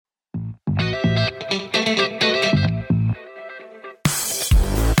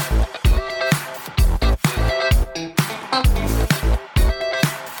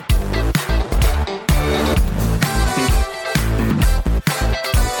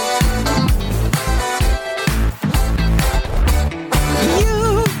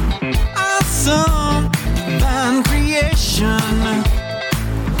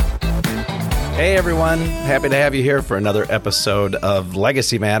everyone. Happy to have you here for another episode of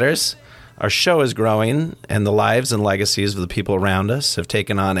Legacy Matters. Our show is growing, and the lives and legacies of the people around us have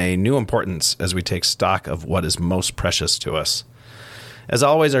taken on a new importance as we take stock of what is most precious to us. As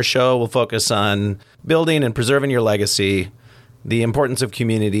always, our show will focus on building and preserving your legacy, the importance of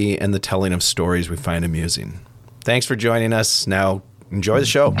community, and the telling of stories we find amusing. Thanks for joining us. Now, enjoy the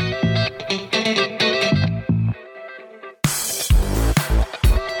show.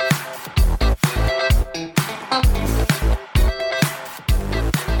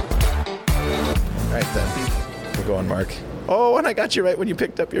 Mark. Oh, and I got you right when you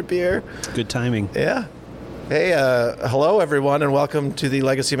picked up your beer. Good timing. Yeah. Hey, hello, everyone, and welcome to the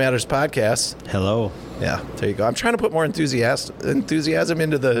Legacy Matters podcast. Hello. Yeah, there you go. I'm trying to put more enthusiasm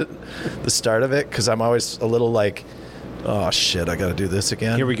into the start of it because I'm always a little like, oh, shit, I got to do this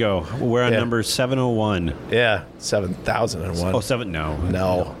again. Here we go. We're on number 701. Yeah, 7,001. Oh, seven?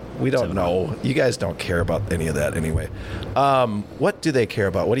 No. We don't know. You guys don't care about any of that anyway. What do they care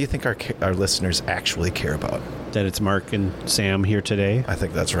about? What do you think our listeners actually care about? That it's Mark and Sam here today. I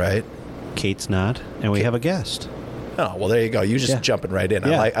think that's right. Kate's not, and we have a guest. Oh, well, there you go. You just jumping right in.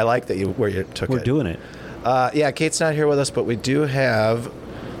 Yeah. I like that you took it. We're doing it. Kate's not here with us, but we do have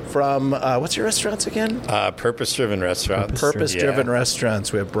from, what's your restaurants again? Purpose-Driven Restaurants. Purpose-Driven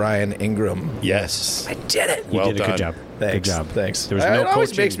Restaurants. We have Brian Ingram. Yes. I did it. You did a good job. Thanks. Good job. Thanks. There was no it always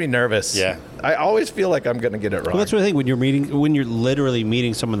coaching. makes me nervous. Yeah. I always feel like I'm going to get it wrong. Well, that's what I think. When you're literally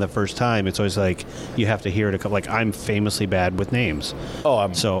meeting someone the first time, it's always like you have to hear it a couple. Like I'm famously bad with names. Oh,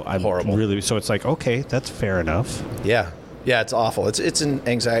 I'm horrible. Really. So it's like, okay, that's fair enough. Yeah. Yeah, it's awful. It's an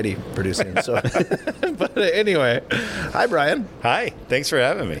anxiety producing. So, but anyway, hi Brian. Hi. Thanks for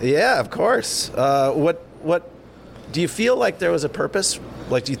having me. Yeah, of course. What do you feel like there was a purpose?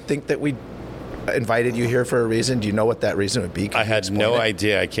 Like, do you think that we invited you here for a reason? Do you know what that reason would be? I had no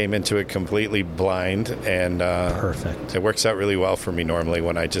idea. I came into it completely blind, and perfect. It works out really well for me normally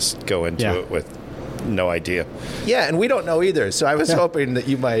when I just go into it with no idea. Yeah, and we don't know either. So I was hoping that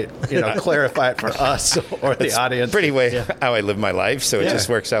you might, clarify it for us or the audience. Pretty how I live my life, so it just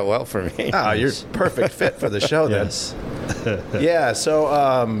works out well for me. Oh, you're perfect fit for the show then. Yes. Yeah,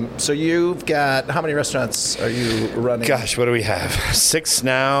 so you've got, how many restaurants are you running? Gosh, what do we have? 6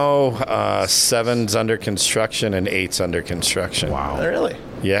 now, 7's under construction, and 8's under construction. Wow. Really?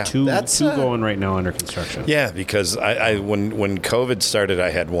 Yeah. Two going right now under construction. Yeah, because I when COVID started, I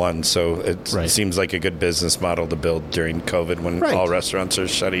had 1, so it seems like a good business model to build during COVID when all restaurants are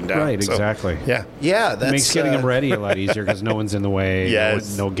shutting down. Right, so, exactly. Yeah. Yeah, that makes getting them ready a lot easier because no one's in the way.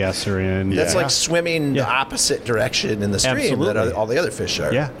 Yes. No guests are in. That's like swimming the opposite direction in the stream that all the other fish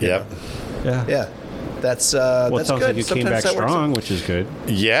are. Yeah. Yep. Yeah. That's well, that's it sounds good. like you came back strong, which is good.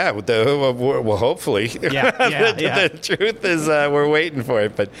 Yeah, well, hopefully. Yeah. The truth is, we're waiting for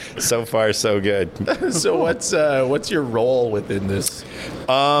it, but so far, so good. So what's your role within this?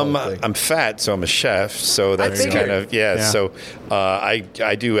 I'm fat, so I'm a chef. So that's kind of So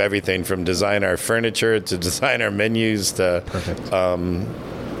I do everything from design our furniture to design our menus to. Perfect.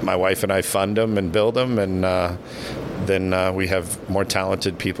 My wife and I fund them and build them, and then we have more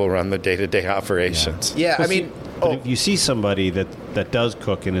talented people run the day-to-day operations. Yeah, well, if you see somebody that does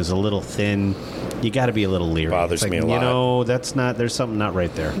cook and is a little thin, you got to be a little leery. Bothers me a lot. There's something not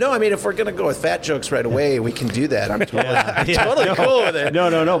right there. No, I mean, if we're going to go with fat jokes right away, we can do that. I'm totally cool with it.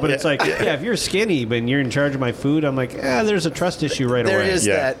 No, but it's like, if you're skinny, but you're in charge of my food, I'm like, there's a trust issue right away. There is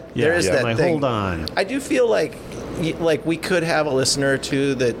that. There is that I'm like, thing. Hold on. I do feel like we could have a listener or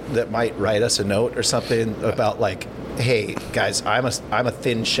two that might write us a note or something about like, hey guys, I'm a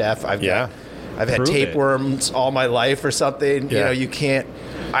thin chef. I've had tapeworms all my life or something. Yeah.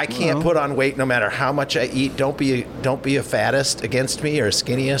 I can't put on weight no matter how much I eat. Don't be a fattest against me or a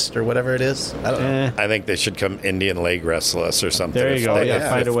skinniest or whatever it is. I don't know. I think they should come Indian leg wrestle us or something. There you go.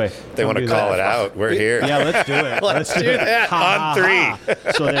 Find a way. They want to call it out. We're here. Yeah, let's do it. Let's do that on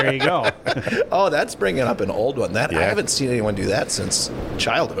 3. So there you go. Oh, that's bringing up an old one. I haven't seen anyone do that since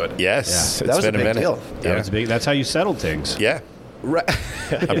childhood. Yes, that was been a big minute. deal. That was big. That's how you settled things. Yeah. Right.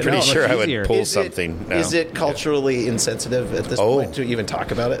 I'm pretty sure I would pull is something now. Is it culturally insensitive at this point to even talk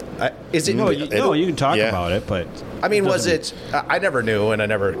about it? No, you can talk about it, but I mean, was it? I never knew, and I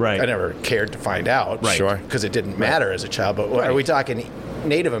never cared to find out. Right. Sure, because it didn't matter as a child. But are we talking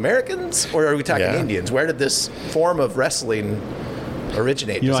Native Americans or are we talking Indians? Where did this form of wrestling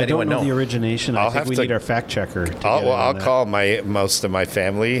originate? Does I anyone don't know the origination. I think we need our fact checker. I'll call most of my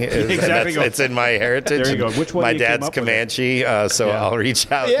family. Exactly. It's in my heritage. There you go. Which one? My dad's Comanche, so I'll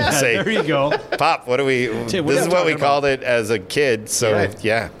reach out and say, there you go. Pop, this is what we called it as a kid. So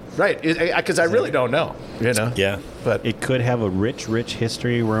right. Because I really don't know. Yeah, but it could have a rich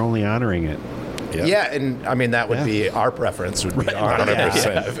history. We're only honoring it. Yep. Yeah, and I mean that would be our preference. Would be our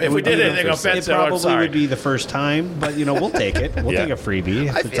 100%. If we did anything offensive, It I'm probably sorry. would be the first time, but we'll take it. We'll take a freebie.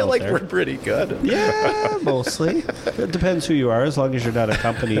 If I it's feel out like there. we're pretty good. Yeah, mostly. It depends who you are. As long as you're not a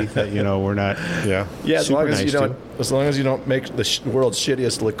company that we're not. Yeah. Yeah, as long super as you nice don't. As long as you don't make the world's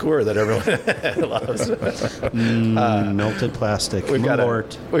shittiest liqueur that everyone loves. Melted plastic. We've got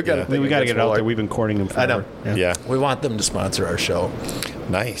Malort. we got We got to get it out there. We've been courting them forever. I know. Yeah. We want them to sponsor our show.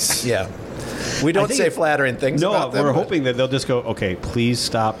 Nice. Yeah. We don't think say it- flattering things No, about them. we're but- hoping that they'll just go, okay, please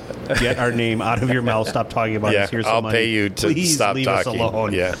stop. Get our name out of your mouth. Stop talking about Yeah, us. Here's some I'll money. pay you to Please stop leave talking. us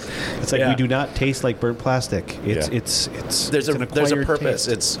alone. Yeah. It's like Yeah. we do not taste like burnt plastic. It's Yeah. it's There's an a acquired purpose.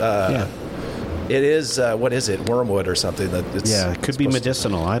 taste. It's Yeah. it is what is it? Wormwood or something that it's Yeah, it could be supposed to-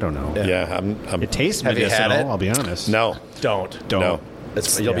 medicinal. I don't know. Yeah. I'm It tastes Have you had medicinal. it? I'll be honest. no. Don't. No.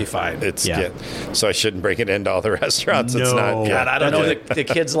 You'll be fine. It's Yeah. good. So I shouldn't bring it into all the restaurants. It's No. not good. God, I don't know. Yeah. The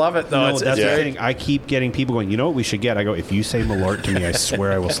kids love it though. No, It's that's yeah. the thing. I keep getting people going, you know what we should get? I go, if you say Malort to me, I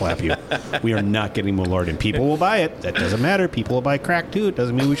swear I will slap you. We are not getting Malort, and people will buy it. That doesn't matter. People will buy crack too. It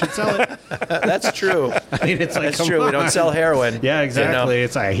doesn't mean we should sell it. That's true. I mean, it's like, That's come true. We on. don't sell heroin. Yeah, exactly. You know?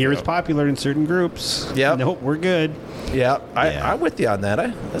 It's I hear it's popular in certain groups. Yep. Nope, we're good. Yeah, Yeah. I'm with you on that.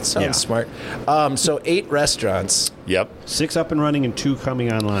 That sounds Yeah. smart. So 8 restaurants. Yep. 6 up and running and 2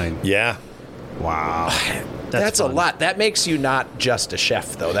 coming online. Yeah. Wow. That's a fun. lot. That makes you not just a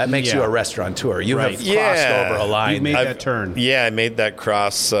chef, though. That makes Yeah. you a restaurateur. You Right. have crossed Yeah. over a line. You've made I've- that turn. Yeah, I made that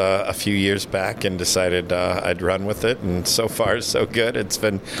cross a few years back and decided I'd run with it. And so far, so good. It's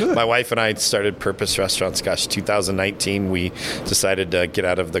been Good. My wife and I started Purpose Restaurants. Gosh, 2019. We decided to get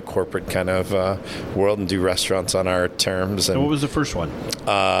out of the corporate kind of world and do restaurants on our terms. And And what was the first one?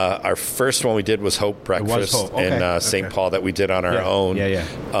 our first one we did was Hope Breakfast Hope. in Okay. St. Okay. Paul that we did on our Yeah. own. Yeah.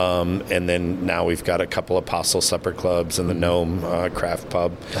 And then now we've got a couple Apostle Supper Clubs and the Gnome Craft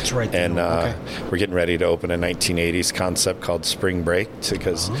Pub. That's right, the And Gnome. Okay. we're getting ready to open a 1980s concept called Spring Break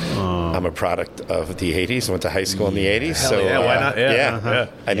because I'm a product of the 80s. Went to high school in the 80s. Hell So yeah, why not? Yeah. Uh-huh.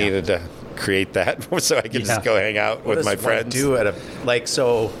 I needed to create that so I could just go hang out with my friends. Do at a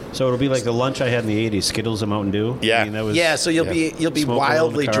So it'll be like the lunch I had in the 80s, Skittles and Mountain Dew. Yeah. I mean, that was, Yeah, so you'll be smoke around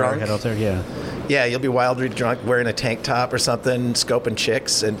wildly the car, drunk. Head out there, yeah. Yeah, you'll be wildly drunk, wearing a tank top or something, scoping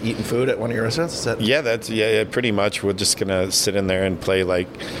chicks and eating food at one of your restaurants. Is that Yeah, pretty much. We're just gonna sit in there and play like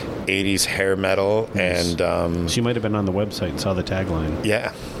 80s hair metal and So you might have been on the website and saw the tagline.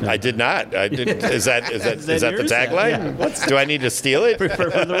 yeah. I did not. I did. Is that the yours? tagline? Yeah. Do I need to steal it? For the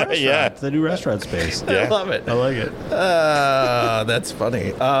restaurant. Yeah. The new restaurant space. I love it. I like it. That's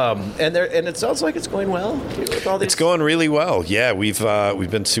funny. And it sounds like it's going well with all these. It's going really well. Yeah, we've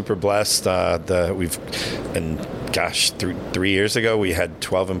been super blessed. Gosh, 3 years ago we had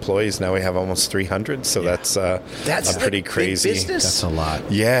 12 employees. Now we have almost 300. So that's a pretty like crazy big business. That's a lot.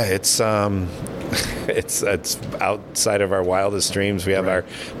 Yeah, it's outside of our wildest dreams. We have our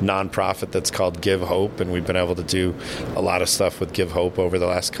nonprofit that's called Give Hope, and we've been able to do a lot of stuff with Give Hope over the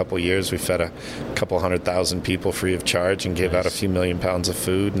last couple of years. We fed a couple 100,000 people free of charge and gave out a few million pounds of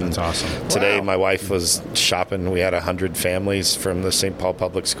food. And That's awesome. Today, Wow. my wife was shopping. We had 100 families from the St. Paul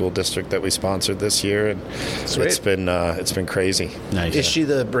Public School District that we sponsored this year, and Sweet. it's been crazy. Nice. Is she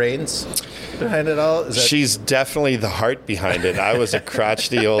the brains behind it all? Is that, She's definitely the heart behind it. I was a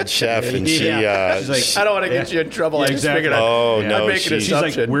crotchety old chef, and She's like, I don't want to get you in trouble. Yeah, I just exactly. figured Oh, I'd no, make an she's she's like,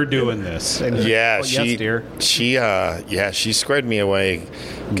 assumption. we're doing this. And Yeah, oh, yes, dear. she squared me away.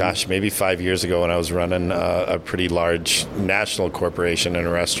 Gosh, maybe 5 years ago when I was running a pretty large national corporation in a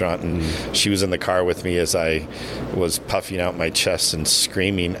restaurant, and she was in the car with me as I was puffing out my chest and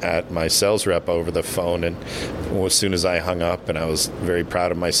screaming at my sales rep over the phone. And as soon as I hung up, and I was very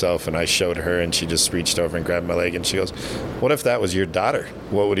proud of myself, and I showed her, and she just reached over and grabbed my leg, and she goes, "What if that was your daughter?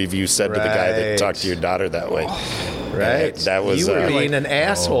 What would have you said to the guy that Right. talked to your daughter that way?" right. That was you were being an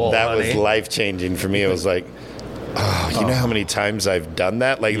asshole. that was honey. life changing for me. It was like, oh, you know how many times I've done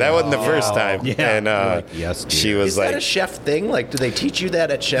that? Like that wasn't the first time. Yeah. And You're like, yes, dear. she was Is that a like, chef thing? Like, do they teach you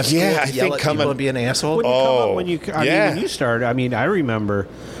that at chef Yeah, school? I To yell think at coming- people and be an asshole? When you come Oh, up, when you started, I mean, I remember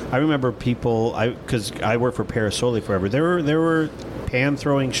people, because I worked for Parasoli forever. There were pan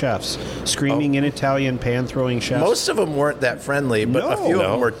throwing chefs, screaming in Italian pan throwing chefs. Most of them weren't that friendly, but a few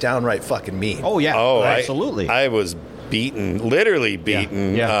of them were downright fucking mean. Oh yeah, absolutely. I was beaten, literally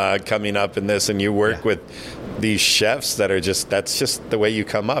beaten, Yeah. coming up in this, and you work with these chefs that are that's just the way you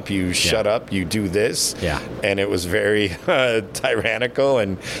come up. You shut up, you do this. Yeah. And it was very tyrannical.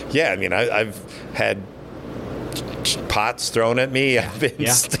 And I mean, I've had pots thrown at me. I've been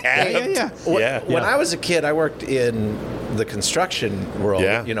stabbed. When I was a kid, I worked in the construction world.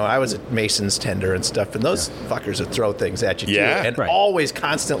 Yeah. You know, I was a mason's tender and stuff, and those fuckers would throw things at you too, Yeah. and Right. always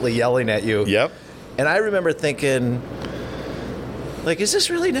constantly yelling at you. Yep. And I remember thinking, like, is this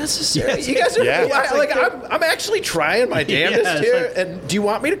really necessary? Yes. You guys are Yeah. like, I'm actually trying my damnedest Yeah, it's here. like- And do you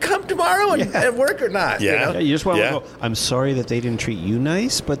want me to come tomorrow and work or not? Yeah. You know? Yeah, you just want Yeah. to go, I'm sorry that they didn't treat you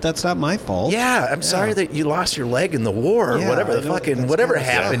nice, but that's not my fault. Yeah, I'm sorry that you lost your leg in the war or Yeah, whatever I the know, fucking that's whatever kinda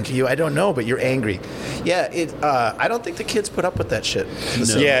happened to you. I don't know, but you're angry. Yeah, I don't think the kids put up with that shit.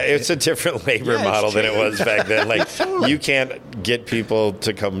 No. Yeah, it's a different labor Yeah, it's model than it was back then. Like, Totally. you can't get people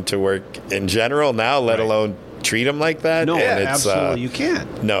to come to work in general now, let alone treat them like that. No, and it's, absolutely, you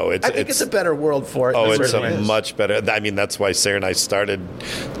can't. No, I think it's a better world for it. Oh, in it's certain a ways. much better. I mean, that's why Sarah and I started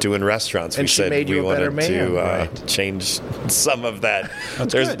doing restaurants. And We she said made you we a better wanted man, to right. change some of that.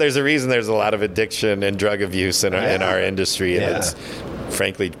 good. There's a reason there's a lot of addiction and drug abuse in our industry, and Yeah. it's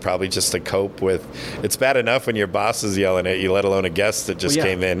frankly probably just to cope with. It's bad enough when your boss is yelling at you, let alone a guest that just Well,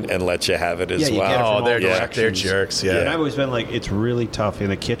 yeah. came in and let you have it as Yeah, you well. get it from Oh, all they're directions. jerks. And Yeah. I've always been like, it's really tough. In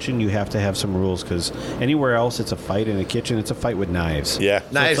the kitchen, you have to have some rules because anywhere else, it's a fight. In the kitchen, it's a fight with knives. Yeah. So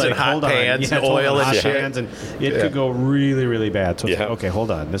Knives it's and hot hold on. pans Yeah, and it's hold oil on, and hot shit. pans, and it could go really, really bad. So it's Yeah. like, okay, hold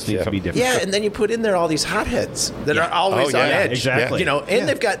on. This needs Yeah. to be different. Yeah, and then you put in there all these hotheads that are always Oh, yeah. on edge. Exactly. You know, and Yeah.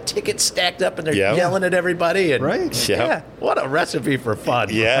 they've got tickets stacked up and they're Yeah. yelling at everybody. And, Right. Yeah. Yeah. What a recipe for fun.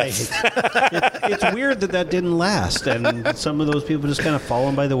 Yes. It's weird that didn't last, and some of those people just kind of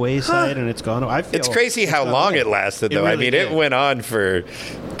fallen by the wayside, and it's gone. I feel It's crazy how gone long away. it lasted, It though. I really mean, did. it went on for.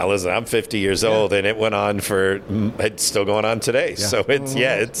 Listen, I'm 50 years old, and it went on for. It's still going on today. Yeah. So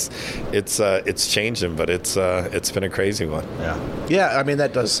it's changing, but it's been a crazy one. Yeah. Yeah, I mean,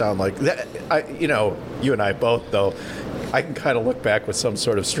 that does sound like that. You know, you and I both, though, I can kind of look back with some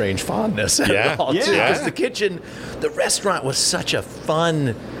sort of strange fondness at Yeah. it all, too. Yeah. Because the kitchen, the restaurant was such a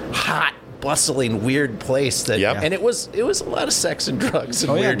fun, hot, bustling, weird place that, Yep. and it was a lot of sex and drugs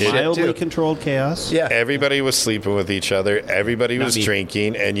and Oh yeah, weird shit mildly too. controlled chaos. Yeah, Everybody was sleeping with each other. Everybody Not was me.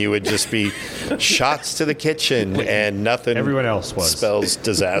 drinking, and you would just be shots to the kitchen, and nothing. Everyone else was. spells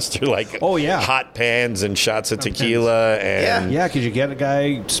disaster like Oh, yeah. hot pans and shots of tequila and Yeah, because you get a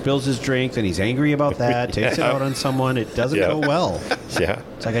guy spills his drink, and he's angry about that, takes it out on someone. It doesn't Yeah. go well. yeah.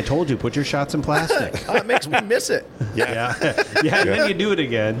 It's like I told you, put your shots in plastic. Oh, it makes me miss it. Yeah, yeah, and then you do it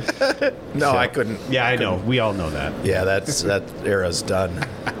again. No, I couldn't. Yeah, I know. We all know that. Yeah, that era's done.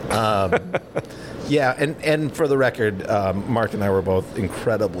 Yeah, and for the record, Mark and I were both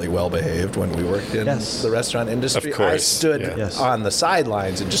incredibly well behaved when we worked in Yes. the restaurant industry. Of course, I stood yeah. Yes. on the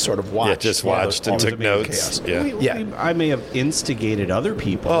sidelines and just sort of watched. just all the- watched all and the took notes. chaos. Yeah. Yeah. I may have instigated other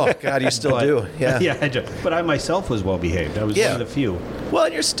people. Oh God, you still but- do. Yeah. yeah, I do. But I myself was well behaved. I was Yeah. one of the few. Well,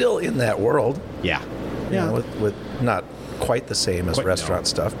 and you're still in that world. Yeah, You know, with not quite the same as Quite- restaurant no.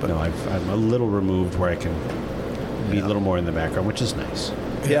 stuff, but No, I'm a little removed where I can be a little more in the background, which is nice.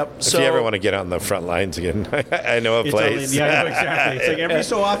 yep. If you ever want to get on the front lines again, I know a It's place. only, yeah, exactly. It's like every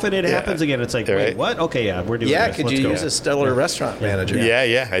so often it happens again. It's like, wait, Right. what? Okay, yeah, we're doing yeah, this. could Let's you go. use a stellar restaurant manager? Yeah, I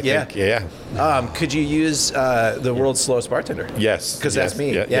Yeah. think, yeah. Could you use the world's slowest bartender? Yes. 'Cause yes, that's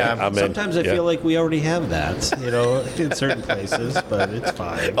me. Yeah. Yeah. I'm in. Sometimes I Yeah. feel like we already have that, you know, in certain places, but it's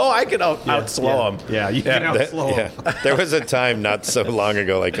fine. Oh, I can outslow him. Yeah, you can outslow them. There was a time not so long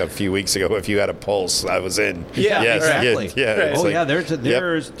ago, like a few weeks ago, if you had a pulse, I was in. Yeah, yes, exactly. Yeah, Right. it's Oh, like, yeah, there's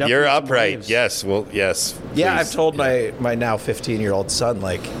definitely You're some upright. waves. Yes. Well, yes. Yeah, please. I've told my now 15-year-old son,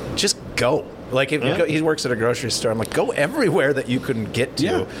 like, just go. Like, if you go, he works at a grocery store, I'm like, go everywhere that you can get to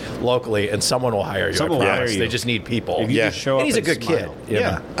Yeah. locally, and someone will hire you. Someone I will promise. hire you. They just need people. If you Yeah. just show And up he's a and good smile. kid. you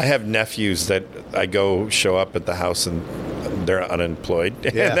Yeah. know? I have nephews that I go show up at the house and they're unemployed.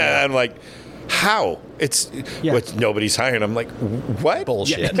 Yeah. And I'm like, how? It's Yeah. what nobody's hiring. I'm like, what?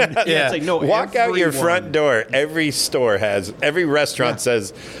 Bullshit. Yeah, it's like, no, Walk out your everyone- front door. Every restaurant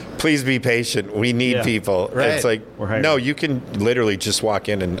says, please be patient. We need Yeah. people. Right. It's like, We're hiring. no, you can literally just walk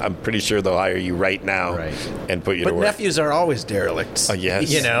in and I'm pretty sure they'll hire you right now Right. and put you But to work. nephews are always derelicts.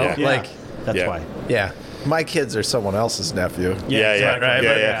 Yes. You know, Yeah. Yeah, like, that's Yeah. why. yeah. My kids are someone else's nephew. Yeah, exactly. yeah, Right? yeah,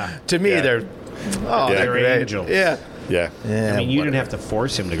 But yeah. to me, Yeah. they're, Yeah. they're They're great. angels. Yeah. Yeah. Yeah. I mean, you whatever. didn't have to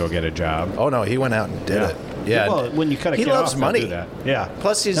force him to go get a job. Oh, no, he went out and did it. Yeah. Well, when you cut a he kid loves off, they'll money. do that. Yeah.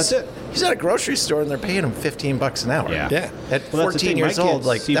 Plus, That's it. he's at a grocery store and they're paying him $15 an hour. Yeah. Yeah. At Well, that's the 14 thing. years My old, kids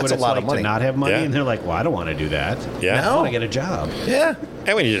like see that's what a it's lot like of money. to not have money, Yeah. and they're like, "Well, I don't want to do that. Yeah. I No. want to get a job." Yeah.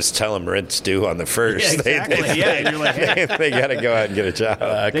 And when you just tell them rent's due on the first, Yeah, exactly. Yeah, and you're like, hey. they got to go out and get a job.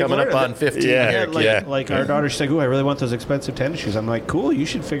 They've Coming up learned on it. 15 Yeah. here. Like, Yeah. like our daughter, she's like, "Ooh, I really want those expensive tennis shoes." I'm like, "Cool, you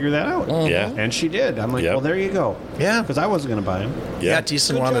should figure that out." Yeah. And she did. I'm like, Yep. "Well, there you go." Yeah. Because I wasn't going to buy them. Yeah,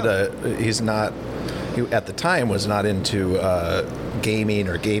 Deason Good wanted job. he's not, he at the time was not into gaming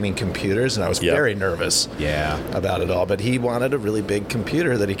or gaming computers, and I was Yep. very nervous Yeah. about it all. But he wanted a really big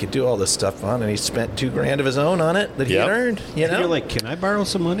computer that he could do all this stuff on, and he spent $2,000 of his own on it that he Yep. had earned. You And know, you're like, "Can I borrow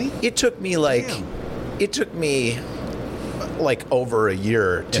some money?" it took me like it took me like over a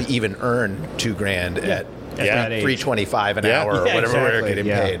year to even earn $2,000 at Yeah. $3.25 an Yeah. hour or Yeah, whatever we were exactly. getting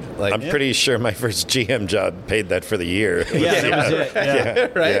Yeah. paid. Like, I'm pretty sure my first GM job paid that for the year. Yeah, that was it. Yeah.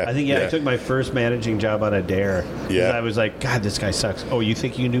 right? I think I took my first managing job on a dare. 'Cause Yeah. I was like, God, this guy sucks. Oh, you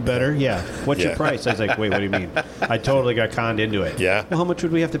think you knew better? Yeah. What's your Yeah. price? I was like, wait, what do you mean? I totally got conned into it. Yeah. Well, how much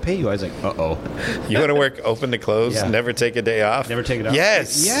would we have to pay you? I was like, uh-oh. You want to work open to close, Yeah. never take a day off? Never take it off?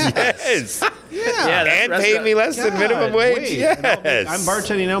 Yes. Yes. Yes. Yeah, that's And pay me less than minimum wage. wait. Yes. I'm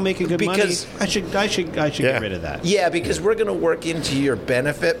bartending now, making good Because- money. I should Yeah. get rid of that. Yeah, because we're going to work into your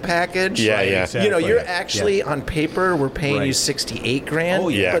benefit package. Yeah, yeah. Exactly. You know, you're actually on paper we're paying you Right. $68,000. Oh,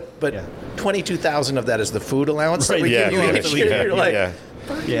 yeah. But Yeah. 22,000 of that is the food allowance that Right, we yeah, give you yeah, each year. yeah, You're like, yeah.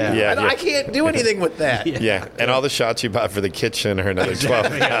 Yeah. Yeah. I can't do anything with that. Yeah, and all the shots you bought for the kitchen are another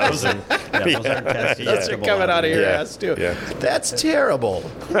 12,000. Those aren't tax Those are deductible coming out of your Yeah. ass too. Yeah. That's terrible.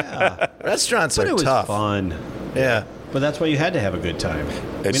 Restaurants But are it was tough. fun. Yeah. But that's why you had to have a good time.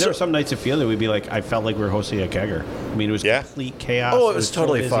 I mean, there were some nights at Field that we'd be like, I felt like we were hosting a kegger. I mean, it was Yeah. complete chaos. Oh, it was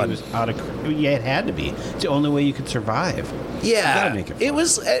totally so busy. fun. It was out of. Yeah, it had to be. It's the only way you could survive. You Yeah. gotta make it fun.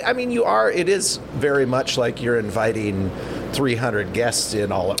 was, I mean, it is very much like you're inviting 300 guests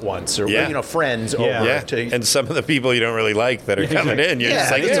in all at once or, Yeah. friends Yeah. over Yeah, to. and some of the people you don't really like that are coming in, you're just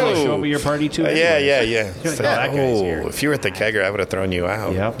Yeah, like, it's It's all only "Yo." show up at your party too. Yeah, anyways. yeah. You're like, oh, that guy's here. If you were at the kegger, I would have thrown you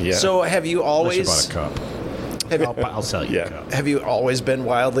out. Yep. Yeah. So have you Unless you always bought a cup. have, I'll sell you Yeah. a cup. have you always been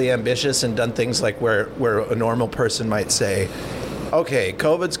wildly ambitious and done things like where a normal person might say, okay,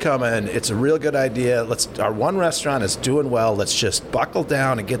 COVID's coming. It's a real good idea. Our one restaurant is doing well. Let's just buckle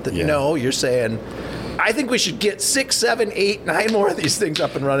down and get the. Yeah. No, you're saying, I think we should get 6, 7, 8, 9 more of these things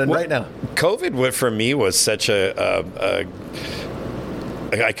up and running right now. COVID, for me, was such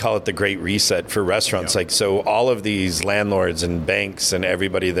I call it the great reset for restaurants. Yeah. Like, so all of these landlords and banks and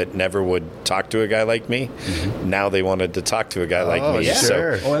everybody that never would talk to a guy like me, now they wanted to talk to a guy like me. yeah. So,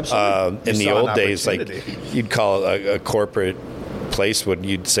 Sure. Oh, absolutely. in You the saw an old days, like, opportunity. you'd call a corporate place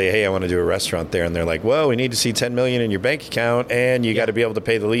you'd say, hey, I want to do a restaurant there, and they're like, well, we need to see 10 million in your bank account, and you got to be able to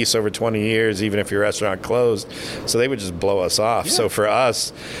pay the lease over 20 years even if your restaurant closed. So they would just blow us off. So for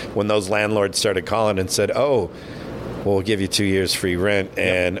us, when those landlords started calling and said, oh, we'll give you 2 years free rent,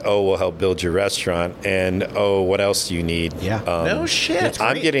 and we'll help build your restaurant, and what else do you need? Yeah. No shit.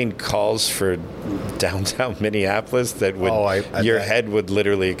 I'm getting calls for downtown Minneapolis that would I your bet. head would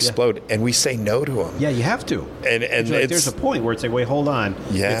literally explode, and we say no to them. Yeah, you have to. And Like, it's there's a point where it's like, wait, hold on.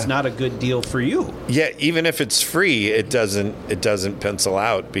 Yeah. It's not a good deal for you. yeah, even if it's free, it doesn't pencil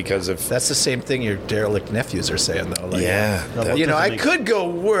out because of That's the same thing your derelict nephews are saying, though. Like, yeah. Well, You know, I Doesn't make- could go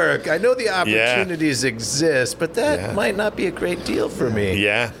work. I know the opportunities exist, but that Yeah. might not be a great deal for me.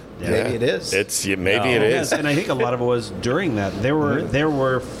 Yeah. Maybe it is. Maybe it is. Yes, and I think a lot of it was during that. There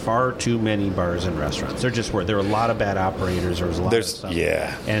were far too many bars and restaurants. There just were. There were a lot of bad operators. There was a lot of stuff.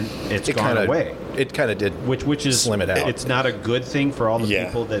 Yeah. And it's It gone kind of away. It kind of did. Which is Slim it out. It's not a good thing for all the Yeah.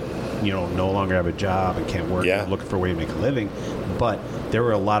 people that no longer have a job and can't work, Yeah. and looking for a way to make a living. But there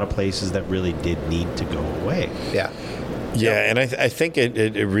were a lot of places that really did need to go away. Yeah. Yeah, and I think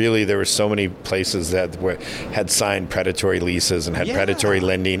it really, there were so many places that had signed predatory leases and had Yeah. predatory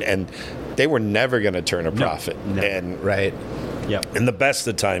lending, and they were never going to turn a profit. no. And Right. Yep. in the best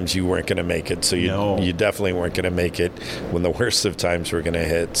of times, you weren't going to make it. So you definitely weren't going to make it when the worst of times were going to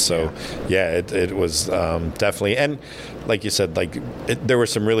hit. So it was definitely, and like you said, there were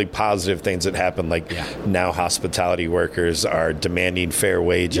some really positive things that happened. Like now hospitality workers are demanding fair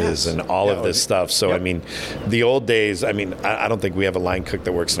wages and all of this stuff. So, I mean, the old days, I mean, I don't think we have a line cook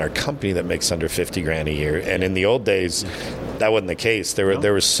that works in our company that makes under $50,000 a year. And in the old days, that wasn't the case.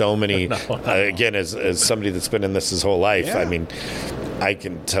 There were so many, again, as somebody that's been in this his whole life, I mean, I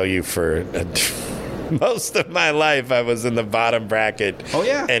can tell you for most of my life, I was in the bottom bracket. Oh,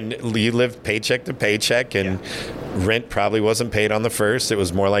 yeah. And you lived paycheck to paycheck, and rent probably wasn't paid on the first. It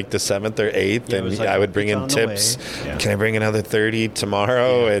was more like the 7th or 8th, Yeah, it and was like, I would bring it's in on the tips. way. Yeah. Can I bring another 30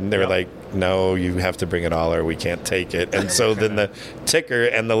 tomorrow? Yeah. And they were Yep. like, no, you have to bring it all or we can't take it. And so then the ticker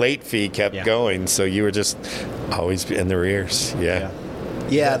and the late fee kept going. So you were just always in the rears. Yeah.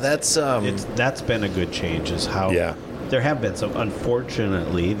 Yeah, that's That's been a good change. Is how there have been some.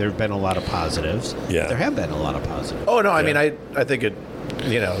 Unfortunately, there have been a lot of positives. Yeah. There have been a lot of positives. Oh no, I mean, I think it,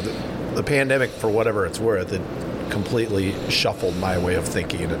 the pandemic, for whatever it's worth, it completely shuffled my way of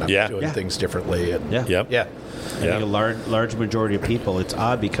thinking, and I'm doing things differently. And Yeah. Yep. yeah, I think a large majority of people. It's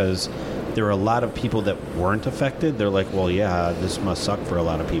odd because there were a lot of people that weren't affected. They're like, well, yeah, this must suck for a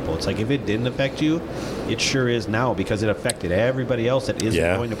lot of people. It's like, if it didn't affect you, it sure is now, because it affected everybody else that isn't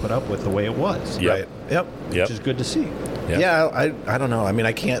going to put up with the way it was. Yep. right. Yep. Which is good to see. Yeah, I don't know. I mean,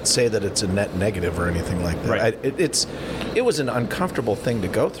 I can't say that it's a net negative or anything like that. Right. It was an uncomfortable thing to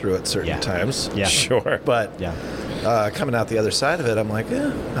go through at certain times. Yeah. Sure. But coming out the other side of it, I'm like,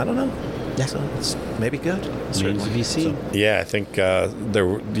 I don't know. Yeah. So it's maybe good. Remains to be seen. Yeah, I think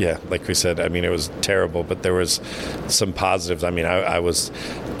like we said, I mean, it was terrible, but there was some positives. I mean, I was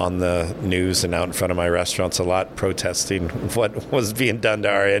on the news and out in front of my restaurants a lot protesting what was being done to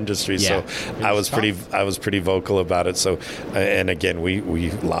our industry. Yeah. So I was pretty vocal about it. So, and again, we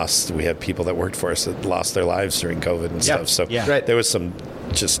had people that worked for us that lost their lives during COVID and stuff. So there was some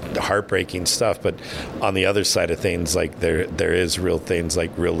just heartbreaking stuff, but on the other side of things, like there is real things like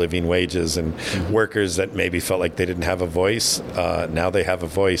real living wages and workers that maybe felt like they didn't have a voice. Now they have a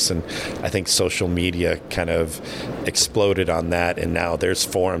voice, and I think social media kind of exploded on that, and now there's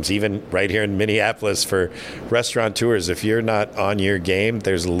forums even right here in Minneapolis for restaurateurs. If you're not on your game,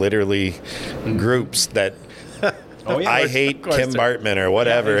 there's literally groups that I hate Kim Bartman or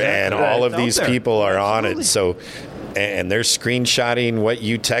whatever, and all of these people are on it. So and they're screenshotting what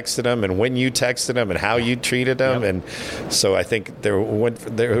you texted them and when you texted them and how you treated them. And so I think there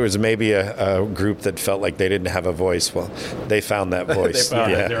was maybe a group that felt like they didn't have a voice. Well, they found that voice.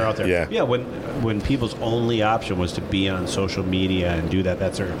 They're out there. Yeah. When people's only option was to be on social media and do that,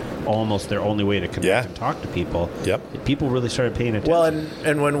 that's almost their only way to connect and talk to people. Yep. People really started paying attention. Well,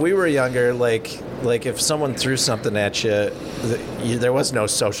 and when we were younger, like if someone threw something at you, there was no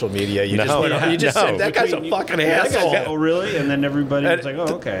social media. You just said, that guy's a fucking asshole. Oh, really? And then everybody was like,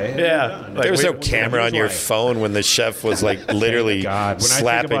 oh, okay. Yeah. There was no camera on your phone when the chef was like literally slapping I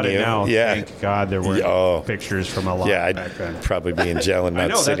think about you. it now, thank God there weren't pictures from a lot back then. I'd probably be in jail and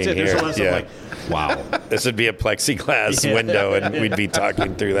not sitting that's it. here. There's a lesson wow. This would be a plexiglass window, and we'd be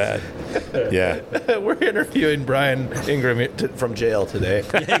talking through that. Yeah. We're interviewing Brian Ingram from jail today.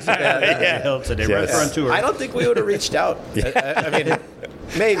 Today. Yes. Restaurant tour. I don't think we would have reached out. I mean,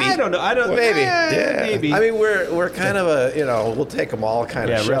 maybe. I don't know. Maybe. I mean, we're kind of a, we'll take them all kind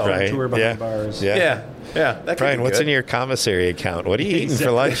of show. Restaurant tour behind bars. Yeah. That Brian, what's in your commissary account? What are you eating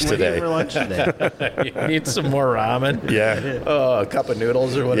for lunch today? You need some more ramen? Yeah. Oh, a cup of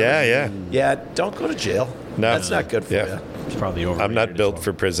noodles or whatever? Yeah. Yeah, don't go to jail. No. That's not good for you. It's probably over. I'm not built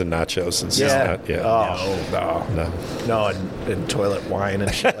for prison nachos and stuff. No, and toilet wine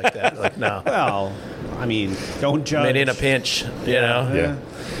and shit like that. Like, no. Well, I mean, don't judge. Made in a pinch, you know? Yeah.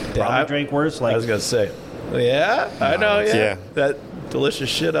 Probably drank worse. Like I was going to say. Yeah, I know, Yeah. That delicious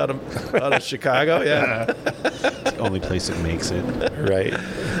shit out of Chicago, yeah. the only place that makes it. Right.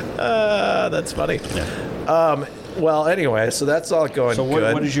 That's funny. Yeah. Well, anyway, so that's all going So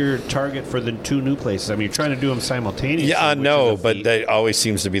good. what is your target for the two new places? I mean, you're trying to do them simultaneously. Yeah, no, but feat. that always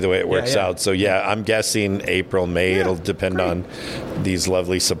seems to be the way it works yeah. out. So, I'm guessing April, May, it'll depend on these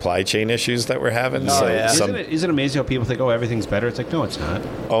lovely supply chain issues that we're having. Oh, yeah. Isn't it amazing how people think, everything's better? It's like, no, it's not.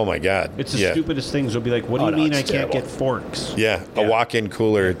 Oh, my God. It's the stupidest things. They'll be like, what do you mean I can't get forks? Yeah, a walk-in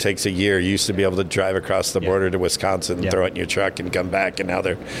cooler takes a year. You used to be able to drive across the border to Wisconsin and throw it in your truck and come back, and now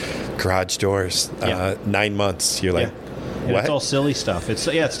they're garage doors. 9 months. You're like... And it's all silly stuff. It's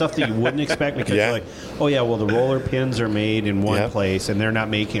stuff that you wouldn't expect because you're like, the roller pins are made in one place and they're not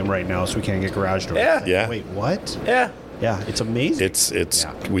making them right now, so we can't get garage doors. Yeah. Wait, what? Yeah. Yeah, it's amazing.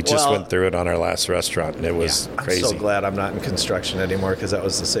 We just went through it on our last restaurant, and it was crazy. I'm so glad I'm not in construction anymore because that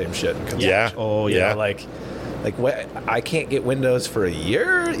was the same shit in construction. Yeah. Oh, yeah. Like I can't get windows for a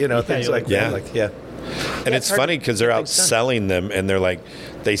year, things like that. Like, And it's funny because they're out selling them, and they're like,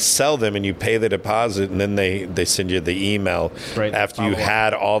 they sell them, and you pay the deposit, and then they send you the email after you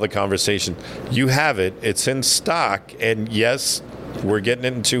had all the conversation. You have it; it's in stock, and yes, we're getting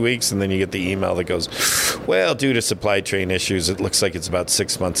it in 2 weeks, and then you get the email that goes, well, due to supply chain issues, it looks like it's about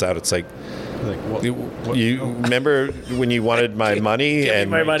 6 months out. It's like. You remember when you wanted my money? Give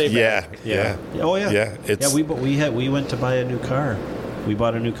me my money back. Yeah. Oh yeah. Yeah. We went to buy a new car. We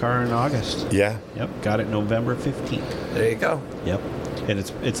bought a new car in August. Yeah. Yep. Got it November 15th. There you go. Yep. And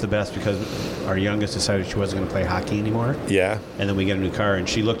it's the best because our youngest decided she wasn't going to play hockey anymore. Yeah. And then we get a new car, and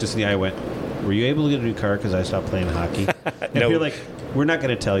she looked us in the eye and went, were you able to get a new car because I stopped playing hockey? And No. you're like, we're not going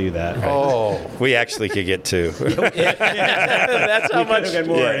to tell you that. Oh. We actually could get two. That's how much.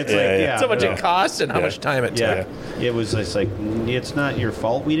 More. It's how much it costs and how much time it took. It was just like, it's not your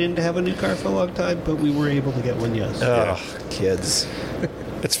fault we didn't have a new car for a long time, but we were able to get one, yes. Oh, kids.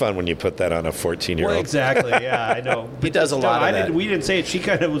 It's fun when you put that on a 14-year-old. Well, exactly, yeah, I know. He does a lot of that. We didn't say it. She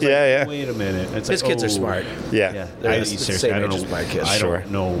kind of was like, wait a minute. It's His kids are smart. Yeah. They're the same age as my kids. I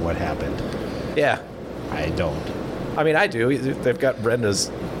don't know what happened. Yeah. I don't. I mean, I do. They've got Brenda's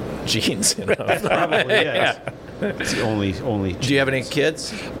genes. Probably, yes. It's the only. Do you have any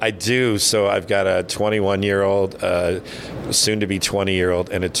kids? I do. So I've got a 21-year-old, soon to be 20-year-old,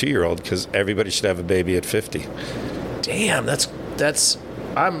 and a 2-year-old, because everybody should have a baby at 50. Damn, that's.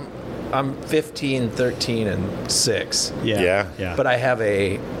 I'm 15, 13, and 6. Yeah. But I have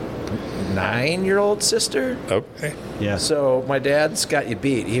a 9-year-old sister. Okay. Yeah. So my dad's got you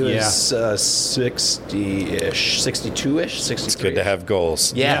beat. He was Yeah. 60-ish, 62-ish, 63. It's good to have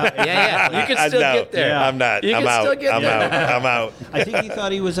goals. Yeah. You can still No, get there. Yeah. I'm not. You I'm can out. still get I'm there. out. I'm out. I think he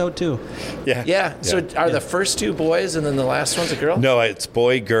thought he was out too. Yeah. Yeah. So are the first 2 boys and then the last one's a girl? No, it's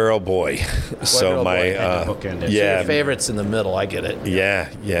boy, girl, boy. So girl, my boy. Bookend it. yeah, Your favorite's in the middle. I get it. yeah.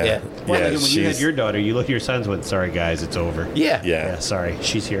 Yeah. Well, Yeah, when you had she's- your daughter, you look at your sons and went, "Sorry, guys, it's over." Yeah. Yeah. Sorry,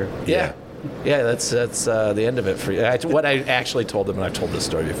 she's here. Yeah. Yeah, that's the end of it for you. What I actually told them, and I've told this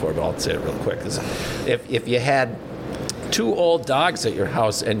story before, but I'll say it real quick, is if you had 2 old dogs at your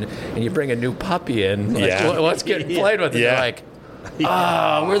house and you bring a new puppy in, like, Yeah. what's getting played with? And Yeah.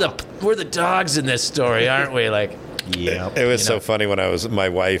 you're like, we're the dogs in this story, aren't we? Like, Yeah. It was so funny when I was my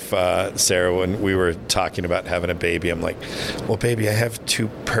wife Sarah, when we were talking about having a baby. I'm like, well, baby, I have 2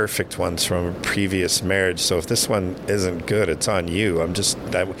 perfect ones from a previous marriage. So if this one isn't good, it's on you. I'm just.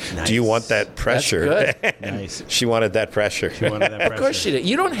 Do you want that pressure? good. And Nice. She wanted that pressure. She wanted that of course she did.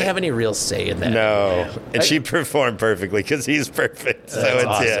 You don't have any real say in that. No, and she performed perfectly because he's perfect. So That's it's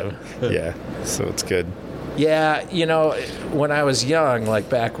awesome. yeah. So it's good. Yeah, when I was young, like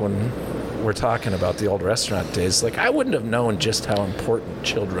back when we're talking about the old restaurant days, like I wouldn't have known just how important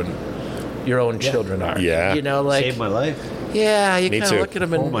your own children are. Yeah. Saved my life. Yeah, you Me kind of too. look at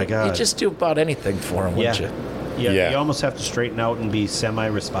them and Oh my God. you just do about anything for them, wouldn't you? Yeah. You almost have to straighten out and be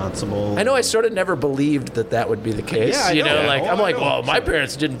semi-responsible. I know I sort of never believed that would be the case. Yeah, I know. Like Oh, I'm I like, know. well, my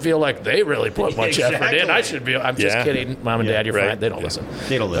parents didn't feel like they really put much effort in. I should be. I'm just Yeah. kidding, Mom and Dad. You're Right. fine. They don't listen.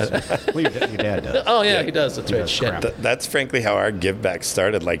 They don't listen. Well, your dad does. Oh yeah, he does. That's He right. does Shit. crap. That's frankly how our give back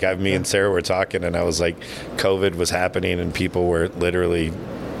started. Like me and Sarah were talking, and I was like, COVID was happening, and people were literally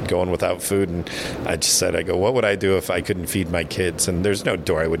going without food, and I just said, I go, what would I do if I couldn't feed my kids? And there's no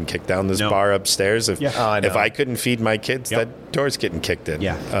door I wouldn't kick down. This No. bar upstairs, if Yeah. Oh, I know. if I couldn't feed my kids, Yep. that door's getting kicked in.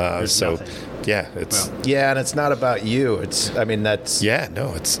 Yeah. There's So nothing. yeah, it's Yeah, and it's not about you. That's. yeah,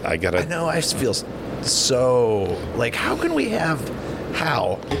 no, it's I gotta. I know. I just feel so like, how can we have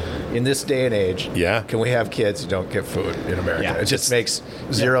in this day and age? Yeah. Can we have kids who don't get food in America? Yeah. It just makes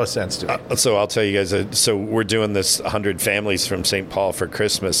zero sense to me. So I'll tell you guys. So we're doing this 100 families from St. Paul for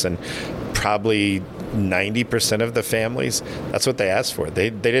Christmas, and probably 90% of the families, that's what they asked for. They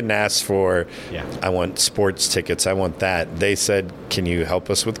didn't ask for, I want sports tickets, I want that. They said, can you help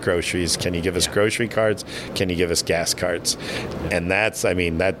us with groceries? Can you give us grocery cards? Can you give us gas cards? And that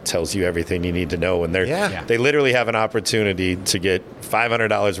tells you everything you need to know. And they literally have an opportunity to get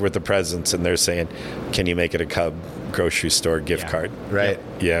 $500 worth of presents, and they're saying, can you make it a Cub grocery store gift card? Right.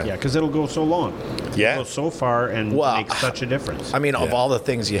 Yeah. Yeah, because it'll go so long. Yeah. It'll go so far and Well, make such a difference. I mean, of all the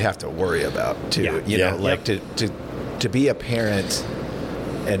things you have to worry about, too. Yeah. You know, like to be a parent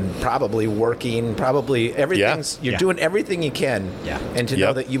and probably working, everything's you're doing everything you can. Yeah. And to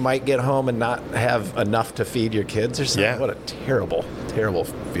know that you might get home and not have enough to feed your kids or something. Yeah. What a terrible, terrible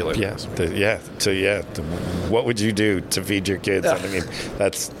feeling. Yeah. What would you do to feed your kids? I mean,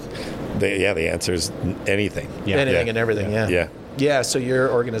 the answer is anything. Anything and everything. Yeah. Yeah. Yeah. So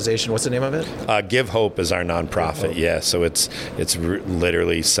your organization, what's the name of it? Give Hope is our nonprofit. Yeah, so it's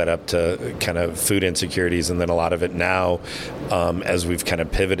literally set up to kind of food insecurities, and then a lot of it now, as we've kind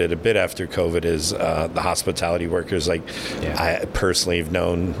of pivoted a bit after COVID, is the hospitality workers. Like I personally have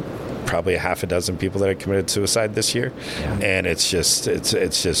known probably a half a dozen people that have committed suicide this year, and it's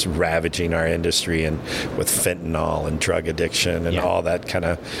just ravaging our industry, and with fentanyl and drug addiction and all that kind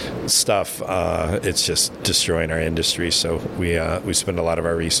of stuff, it's just destroying our industry. So we spend a lot of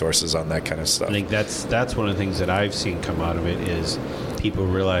our resources on that kind of stuff. I think that's one of the things that I've seen come out of it is people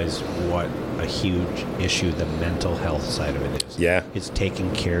realize what a huge issue the mental health side of it is. Yeah. It's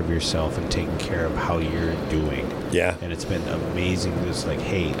taking care of yourself and taking care of how you're doing. Yeah. And it's been amazing. It's like,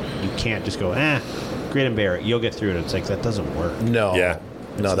 hey, you can't just go, grin and bear it. You'll get through it. It's like, that doesn't work. No. Yeah.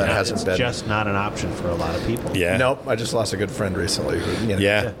 No, that hasn't It's been. just not an option for a lot of people. Yeah. Nope. I just lost a good friend recently. Who,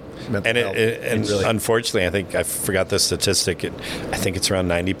 mental And health. and Really- unfortunately, I think I forgot the statistic. I think it's around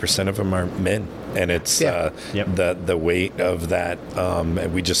 90% of them are men, and it's the weight of that.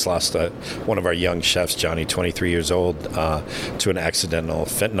 And we just lost one of our young chefs, Johnny, 23 years old, to an accidental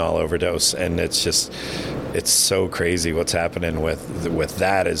fentanyl overdose, and it's so crazy what's happening with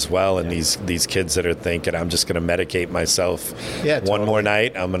that as well. And these kids that are thinking, I'm just going to medicate myself. Yeah, one totally. more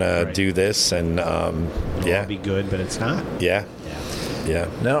night, I'm going to do this, and It'll be good, but it's not. Yeah.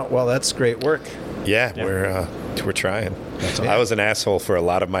 No, well, that's great work. Yeah, we're We're trying. Awesome. I was an asshole for a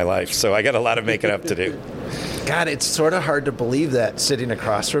lot of my life, so I got a lot of making up to do. God, it's sort of hard to believe that sitting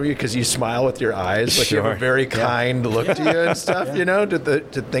across from you because you smile with your eyes, like you have Sure. a very kind look to you and stuff. You know, to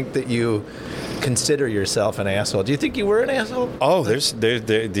think that you consider yourself an asshole. Do you think you were an asshole? Oh, there's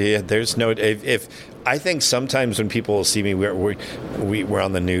no. If I think sometimes when people see me, we're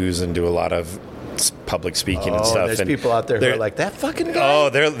on the news and do a lot of public speaking and stuff. There's and people out there who are like, that fucking guy. Oh,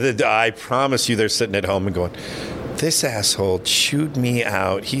 I promise you, they're sitting at home and going, this asshole chewed me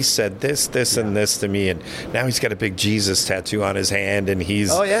out. He said this, and this to me, and now he's got a big Jesus tattoo on his hand, and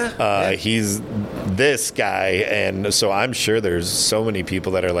he's he's this guy, and so I'm sure there's so many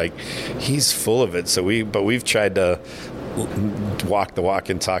people that are like, he's full of it. So we've tried to walk the walk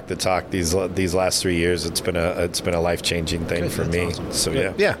and talk the talk. These last 3 years, it's been a life-changing thing for me. Awesome.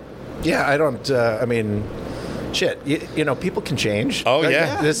 So Yeah. I don't. I mean, shit. You know, people can change. Oh,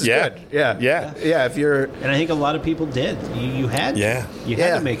 yeah. This is good. Yeah. If you're, And I think a lot of people did. You had to. Yeah. You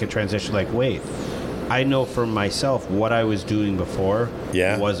had to make a transition. Like, wait, I know for myself what I was doing before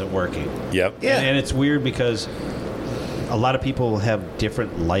wasn't working. Yep. Yeah. And it's weird because a lot of people have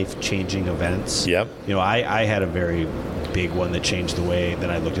different life-changing events. Yep. You know, I had a very big one that changed the way that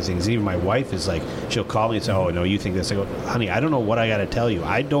I looked at things. Even my wife is like, she'll call me and say, oh, no, you think this. I go, honey, I don't know what I got to tell you.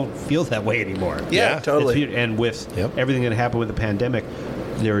 I don't feel that way anymore. Yeah, totally. And with everything that happened with the pandemic,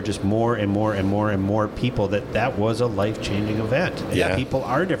 there were just more and more and more and more people that was a life-changing event. And people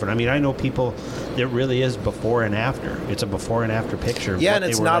are different. I mean, I know people, there really is before and after. It's a before and after picture of yeah, what and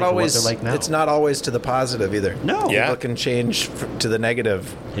it's they were not like always and what they're like now. it's not always to the positive either. No. People can change to the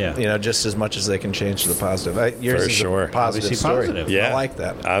negative. Yeah. You know, just as much as they can change to the positive. Yours For is sure. a positive Obviously story. positive. Yeah. I like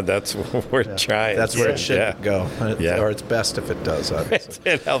that. That's what we're trying. That's where it should go. Yeah. Or it's best if it does.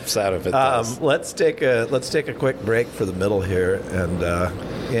 Obviously. It helps out if it does. Let's take a quick break for the middle here, and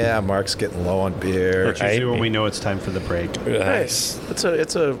Mark's getting low on beer. That's usually when we know it's time for the break. Nice.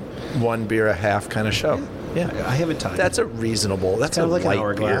 It's a one beer a half kind of show. Yeah, I have a time. that's a reasonable. That's a kinda like an light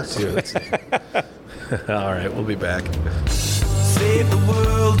hourglass. beer too. All right, we'll be back. Save the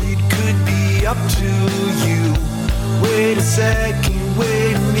world, it could be up to you. Wait a second,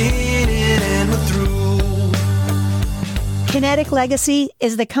 wait a minute, and we're through. Kinetic Legacy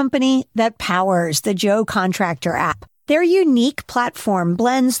is the company that powers the Joe Contractor app. Their unique platform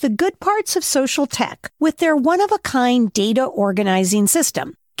blends the good parts of social tech with their one-of-a-kind data organizing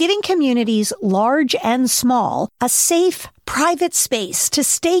system, giving communities large and small a safe, private space to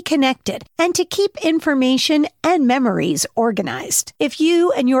stay connected and to keep information and memories organized. If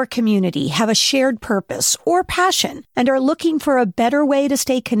you and your community have a shared purpose or passion and are looking for a better way to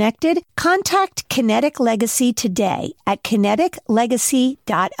stay connected, contact Kinetic Legacy today at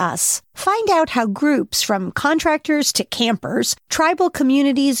kineticlegacy.us. Find out how groups from contractors to campers, tribal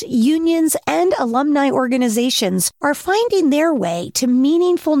communities, unions, and alumni organizations are finding their way to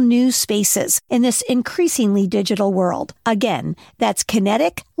meaningful new spaces in this increasingly digital world. Again, that's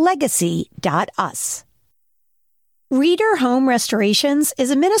kineticlegacy.us. Reader Home Restorations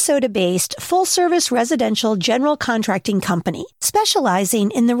is a Minnesota-based full-service residential general contracting company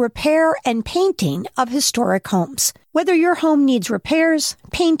specializing in the repair and painting of historic homes. Whether your home needs repairs,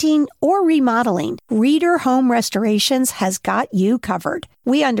 painting, or remodeling, Reader Home Restorations has got you covered.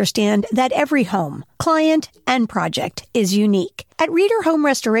 We understand that every home, client, and project is unique. At Reader Home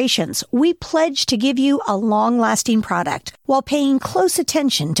Restorations, we pledge to give you a long-lasting product while paying close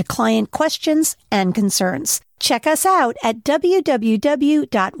attention to client questions and concerns. Check us out at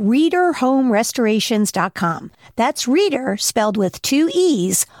www.readerhomerestorations.com. That's Reader spelled with 2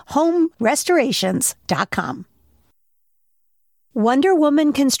 E's, homerestorations.com. Wonder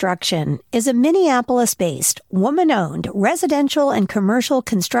Woman Construction is a Minneapolis-based, woman-owned residential and commercial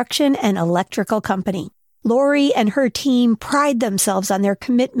construction and electrical company. Lori and her team pride themselves on their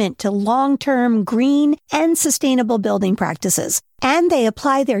commitment to long-term green and sustainable building practices, and they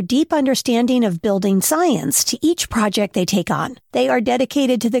apply their deep understanding of building science to each project they take on. They are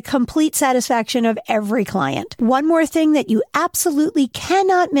dedicated to the complete satisfaction of every client. One more thing that you absolutely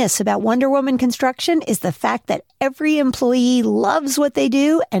cannot miss about Wonder Woman Construction is the fact that every employee loves what they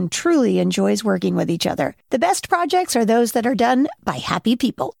do and truly enjoys working with each other. The best projects are those that are done by happy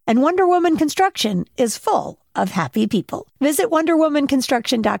people, and Wonder Woman Construction is full of happy people. Visit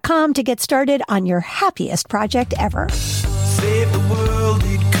wonderwomanconstruction.com to get started on your happiest project ever. Save the world,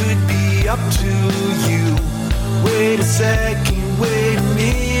 it could be up to you. Wait a second, wait a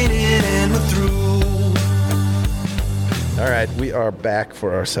minute, and we're through. All right, We are back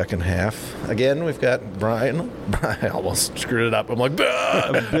for our second half. Again, we've got Brian. I almost screwed it up. I'm like,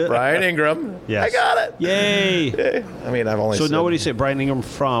 Brian Ingram. Yes. I got it. Yay! I mean, I've only So said, now what do you say, Brian Ingram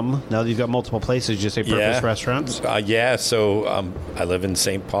from? Now that you've got multiple places, you say Purpose Restaurants? So I live in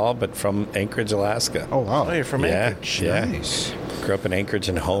St. Paul, but from Anchorage, Alaska. Oh, wow. Oh, you're from Anchorage. Yeah. Nice. Grew up in Anchorage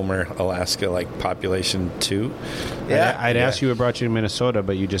and Homer, Alaska, like population 2. Yeah. I'd ask you what brought you to Minnesota,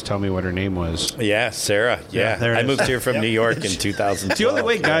 but you just tell me what her name was. Yeah, Sarah. Yeah, there it I is. moved here from New York in 2012. It's the only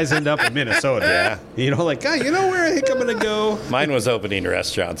way guys end up in Minnesota. Yeah. You know, like, you know where I think I'm going to go? Mine was opening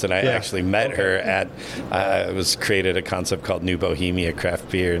restaurants, and I actually met her at. It was created a concept called New Bohemia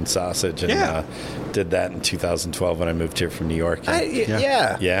Craft Beer and Sausage, and did that in 2012 when I moved here from New York.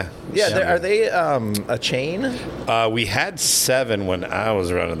 Yeah. Are they a chain? We had 7 when I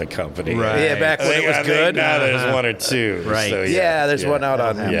was running the company. Right. Yeah, back when it was I think good. now there's 1 or 2. Right. So, There's one out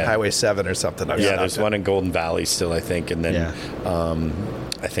on Yeah. Highway 7 or something. There's one in Golden Valley still, I think, and then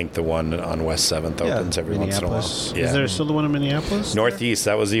I think the one on West 7th opens every once in a while. Minneapolis. Is there still the one in Minneapolis? Northeast,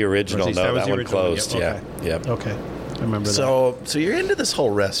 that was the original. Northeast, No, that was that the one original. closed. Yep, Yep. Okay. I remember that. So you're into this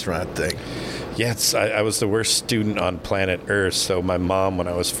whole restaurant thing. Yeah, I was the worst student on planet Earth. So my mom, when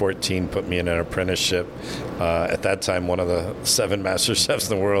I was 14, put me in an apprenticeship. At that time, one of the 7 master chefs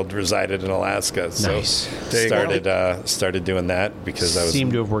in the world resided in Alaska. So Nice. started doing that because I was.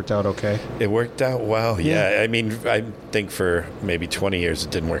 Seemed to have worked out okay. It worked out well. Yeah. I mean, I think for maybe 20 years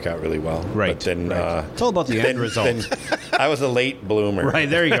it didn't work out really well. Right. But then It's all about the end result. then I was a late bloomer. Right,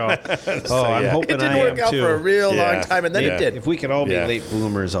 there you go. I'm yeah. hoping It didn't I work am out too. for a real Yeah. long time, and then Yeah. it did. If we can all be Yeah. late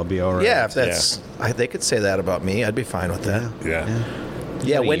bloomers, I'll be all right. Yeah, if that's, they could say that about me. I'd be fine with that. Yeah.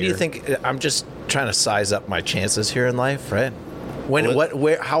 Yeah. a When do you year. think? I'm just trying to size up my chances here in life, right? When?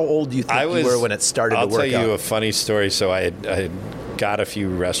 Well, How old do you think you were when it started I'll to work tell you out? a funny story. So I had got a few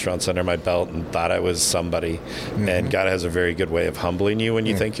restaurants under my belt and thought I was somebody. And God has a very good way of humbling you when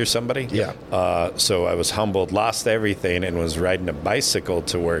you think you're somebody. Yeah. So I was humbled, lost everything, and was riding a bicycle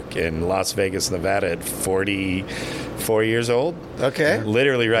to work in Las Vegas, Nevada at 44 years old. Okay.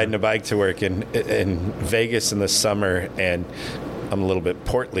 Literally riding a bike to work in Vegas in the summer, and I'm a little bit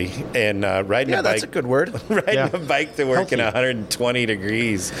portly, and riding a bike. That's a good word. Riding Yeah. a bike to work in Healthy. 120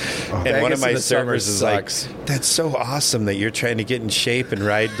 degrees. And Vegas one of in my the summer servers is sucks. like, that's so awesome that you're trying to get in shape and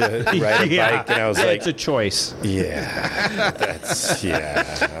ride a bike. And I was like, it's a choice. yeah,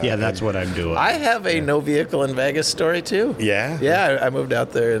 Yeah, that's what I'm doing. I have a no vehicle in Vegas story too. Yeah? Yeah, I moved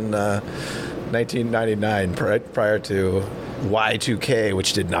out there in 1999, prior to Y2K,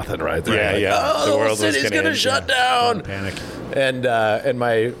 which did nothing right there. Yeah. The The world world was city's gonna going to end, shut yeah. down. Panic. And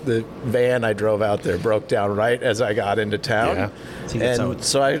the van I drove out there broke down right as I got into town. Yeah. And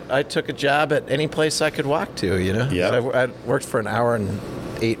so I took a job at any place I could walk to, you know? Yeah. I worked for an hour and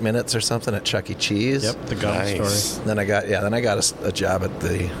 8 minutes or something at Chuck E. Cheese. Yep, the gum Nice. story. Then I got a job at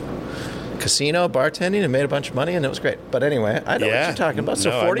the casino bartending and made a bunch of money, and it was great. But anyway, I know what you're talking about.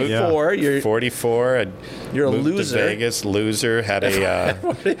 So No, I moved- 44, you're 44. You're a moved loser. To Vegas, loser. Had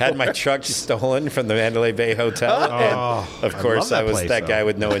had my truck stolen from the Mandalay Bay Hotel. And of course, love I that was place, that though. guy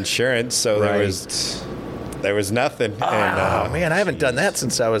with no insurance, so there was nothing. Oh, man, I haven't done that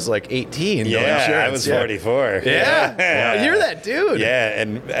since I was like 18. No Yeah, insurance. I was 44. Yeah. Well, you're that dude. Yeah,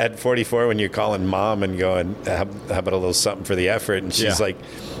 and at 44, when you're calling mom and going, how about a little something for the effort? And she's Yeah. like,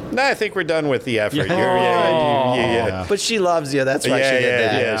 no, I think we're done with the effort. Yeah. Yeah. But she loves you. That's why she did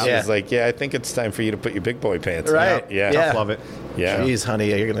that. She was like, I think it's time for you to put your big boy pants on. Right. Yeah. Yeah. Love it. Yeah. Jeez, honey,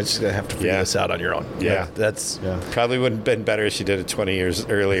 you're just gonna have to figure this out on your own. Yeah. That's Probably would have been better if she did it 20 years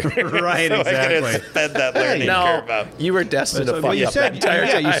earlier. Right, so I could exactly. have sped that learning no. curve up. You were destined to fuck Well, you up said, that entire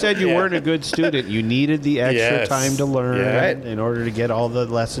time. you said you Yeah. weren't a good student. You needed the extra Yes. time to learn Yeah. Right. in order to get all the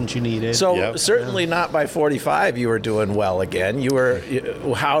lessons you needed. So Yep. certainly not by 45 you were doing well again. You were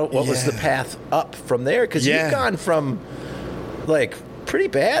what was the path up from there? Because Yeah. you've gone from like pretty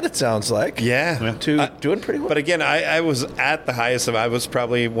bad, it sounds like, Yeah. to doing pretty well. But again, I was at the highest of, I was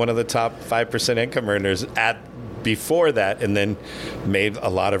probably one of the top 5% income earners before that, and then made a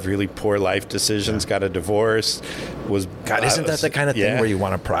lot of really poor life decisions, got a divorce, God, isn't that the kind of thing where you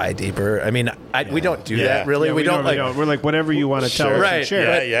want to pry deeper? I mean, we don't do that really. Yeah, we don't like. We're like, whatever you want to tell us Right. and share.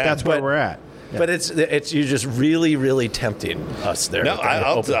 Yeah, yeah. That's where But- we're at. But it's you're just really, really tempting us there. No,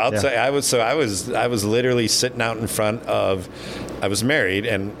 I'll say I was literally sitting out in front of. I was married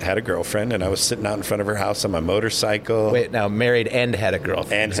and had a girlfriend, and I was sitting out in front of her house on my motorcycle. Wait, now married and had a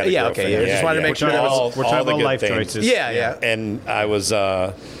girlfriend. And had a yeah, girlfriend. okay. Yeah, just wanted to make We're sure talking that about, was. we're all talking the about good life things. choices. Yeah. And I was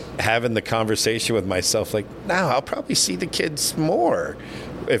having the conversation with myself, like, now I'll probably see the kids more.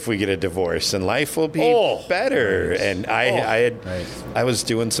 if we get a divorce, and life will be better. And I was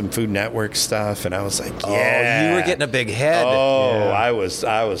doing some Food Network stuff, and I was like, yeah. You were getting a big head. I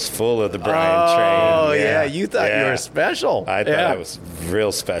was full of the Brian train. Oh, yeah. You thought you were special. I thought I was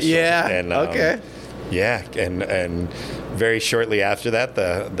real special. Yeah. And, okay. Yeah, and very shortly after that,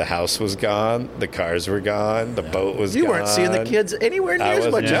 the house was gone, the cars were gone, the boat was gone. You weren't seeing the kids anywhere near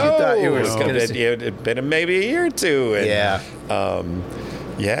as much as you thought you were. It had been maybe a year or two. And,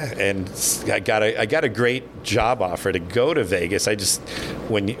 yeah. And I got a great job offer to go to Vegas. I just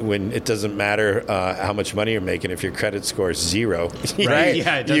when it doesn't matter how much money you're making if your credit score is 0, right?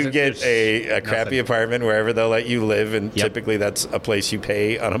 You get a crappy apartment wherever they'll let you live, and typically that's a place you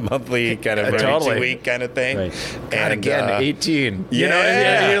pay on a monthly kind of every 2 week kind of thing. Right. And again, 18. You're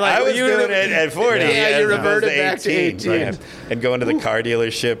like, I was doing it at 40. Yeah, you reverted back to 18. Right? And going to the car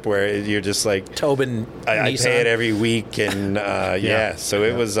dealership where you're just like Tobin. I pay it every week, and so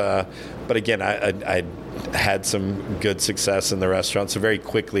it was. But again, I had some good success in the restaurant, so very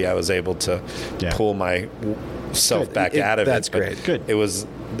quickly I was able to pull myself back out of it. That's great. Good.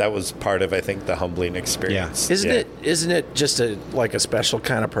 That was part of, I think, the humbling experience. Yeah. Isn't it just a special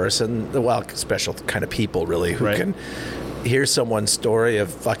kind of person? Well, special kind of people, really, who can hear someone's story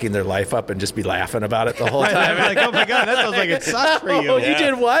of fucking their life up and just be laughing about it the whole time. Like, oh my God, that sounds like it sucked for you. You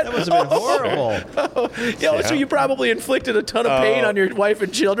did what? That must have been horrible. So you probably inflicted a ton of pain on your wife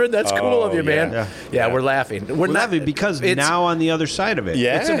and children. That's cool of you, man. Yeah, we're laughing. We're laughing because now on the other side of it.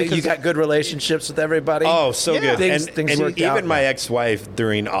 Yeah. You got good relationships with everybody. Oh, so good. Things worked even out. my ex-wife,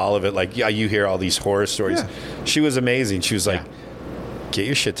 during all of it, like you hear all these horror stories. She was amazing. She was like, get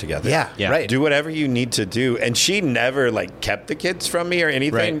your shit together. Yeah, right. Do whatever you need to do. And she never kept the kids from me or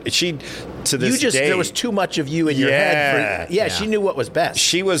anything. Right. She, to this day, there was too much of you in your head. She knew what was best.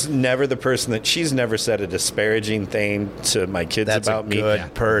 She was never the person she's never said a disparaging thing to my kids about me. That's a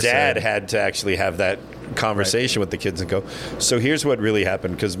good person. Dad had to actually have that conversation with the kids and go, so here's what really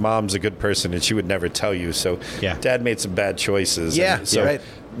happened, because Mom's a good person and she would never tell you. So Dad made some bad choices. Yeah, so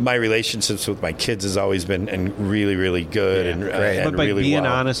my relationships with my kids has always been really, really good and but by really being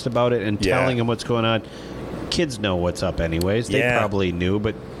honest about it and telling them what's going on, kids know what's up anyways. They probably knew,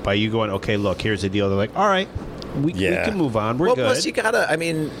 but by you going, okay, look, here's the deal, they're like, all right, we can move on. We're good. Plus you gotta,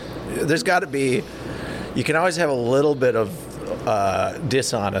 there's got to be, you can always have a little bit of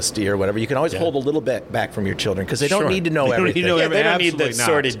dishonesty or whatever. You can always hold a little bit back from your children because they don't need to know everything. They don't need that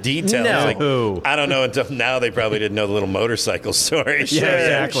sordid detail. No. I don't know until now. They probably didn't know the little motorcycle story.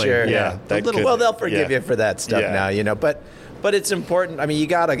 Exactly. Sure. Yeah. Well, they'll forgive you for that stuff now, But it's important. You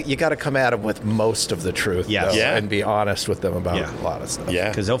gotta come at them with most of the truth, and be honest with them about a lot of stuff. Yeah,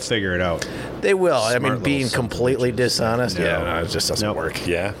 because they'll figure it out. They will. Being completely dishonest, it just doesn't work.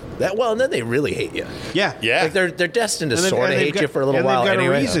 Yeah. And then they really hate you. Yeah. Like they're destined to sort of hate you for a little while. They've got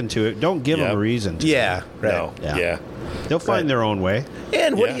anyway. a reason to it. Don't give them a reason. Yeah. Right. No. Yeah. They'll find their own way.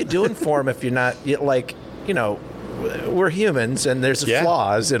 And what are you doing for them if you're not we're humans and there's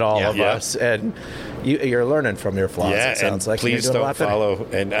flaws in all of us, and you're learning from your flaws. Yeah, it sounds like please don't follow.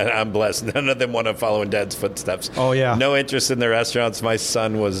 And I'm blessed. None of them want to follow in Dad's footsteps. Oh yeah. No interest in the restaurants. My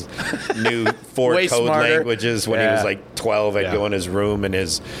son knew 4 Way code smarter. languages when he was like 12. I'd go in his room and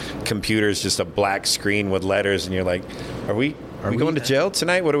his computer's just a black screen with letters, and you're like, Are we going to jail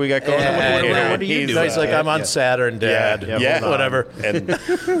tonight? What do we got going on? What do you do? He's like, I'm on Saturn, Dad. Whatever. And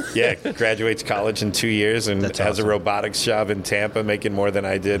graduates college in 2 years and has a robotics job in Tampa, making more than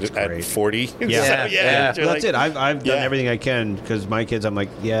I did at 40. That's it. I've done everything I can because my kids, I'm like,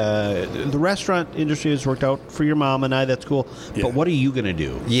 the restaurant industry has worked out for your mom and I. That's cool. But what are you going to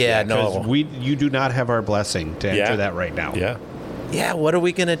do? You do not have our blessing to enter that right now. Yeah, what are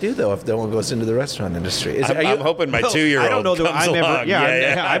we going to do, though, if no one goes into the restaurant industry? I'm hoping my 2-year-old I don't know. comes along.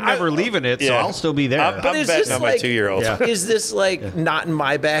 I'm never leaving it, so I'll still be there. I'm betting on my 2-year-old. Is this not in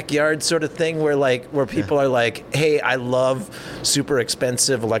my backyard sort of thing where people are like, hey, I love super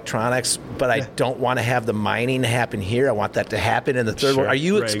expensive electronics, but I don't want to have the mining happen here. I want that to happen in the third world. Are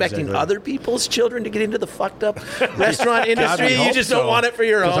you expecting other people's children to get into the fucked up restaurant industry? You just don't want it for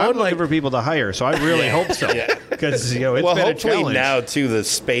your own? I'm looking for people to hire, so I really hope so. Because it's been a challenge. Now too, the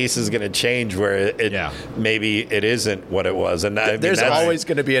space is going to change where maybe it isn't what it was, and there's always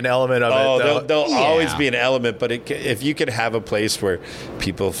going to be an element of it. There'll always be an element, but if you could have a place where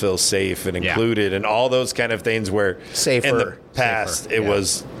people feel safe and included, and all those kind of things, where safer in the past it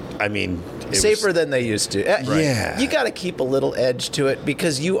was, safer than they used to. You got to keep a little edge to it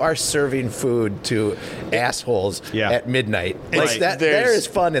because you are serving food to assholes at midnight. There is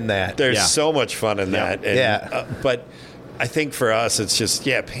fun in that. There's so much fun in that. And, but I think for us, it's just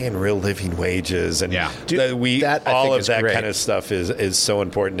paying real living wages, and that I all think of is that great. kind of stuff is so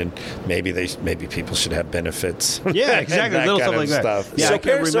important. And maybe people should have benefits. Yeah, exactly. That Little kind stuff of like that. stuff. Yeah, so I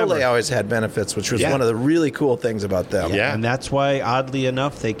can't Parasole remember. always had benefits, which was one of the really cool things about them. Yeah. And that's why, oddly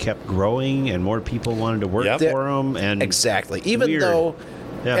enough, they kept growing and more people wanted to work for them. And Exactly. Even weird. though,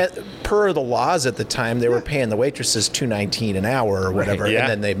 Yeah. per the laws at the time, they were paying the waitresses $2.19 an hour or whatever, Yeah. and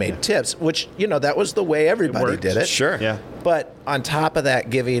then they made tips, which, that was the way everybody worked. did it. Sure. Yeah. But on top of that,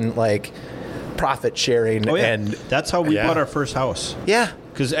 giving like profit sharing Oh, yeah. and That's how we bought our first house. yeah.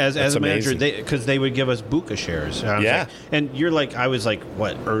 Because as a manager, amazing. because they would give us Buka shares. And I was Yeah. like- and you're like, I was like,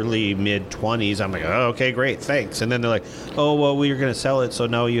 what, early, mid-20s. I'm like, oh, okay, great, thanks. And then they're like, oh, well, we're going to sell it, so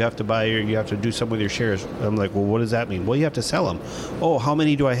now you have to you have to do something with your shares. I'm like, well, what does that mean? Well, you have to sell them. Oh, how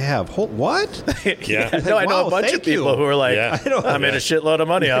many do I have? What? Yeah. No, I know Wow, a bunch of thank you. people who are like, Yeah. I made a shitload of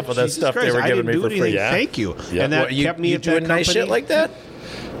money off of that Jesus stuff they Christ, were I giving didn't me do for free. anything. Yeah. Thank you. Yeah. And that What, you kept me at doing that nice company. shit like that?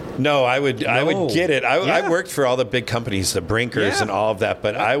 No, I would No. get it. I Yeah. worked for all the big companies, the Brinkers Yeah. and all of that,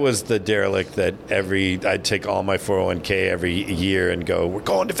 but I was the derelict that I'd take all my 401k every year and go, we're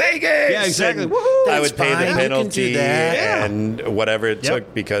going to Vegas. Yeah, exactly. And Woohoo! I That's would pay fine. the You can do penalty that. Yeah. and whatever it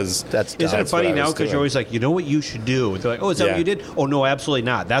took because That's Isn't it that's funny what I now was because doing. you're always like, you know what you should do? They're like, oh, is that Yeah. what you did? Oh, no, absolutely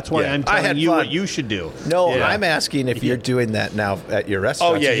not. That's why Yeah. I'm I had telling you fun. what you should do. No, Yeah. I'm asking if you're doing that now at your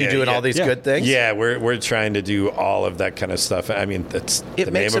restaurant. Oh, yeah, Are you yeah, doing yeah. all these Yeah. good things? Yeah, we're trying to do all of that kind of stuff. I mean, that's It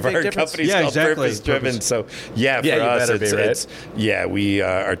the makes name a of big our difference. company's Yeah, called exactly. Purpose Driven. Purpose. So yeah, for Yeah, you us, better be, right? we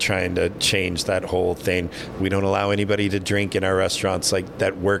are trying to change that whole thing. We don't allow anybody to drink in our restaurants like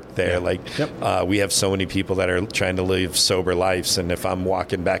that work there. Like we have so many people that are trying to live sober lives, and if I'm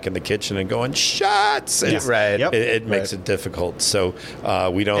walking back in the kitchen and going shots, it's, Right. Yep. it makes it difficult. So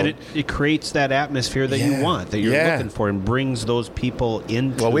we don't. And it creates that atmosphere that you Yeah. want, that you're Yeah. looking for, and brings those people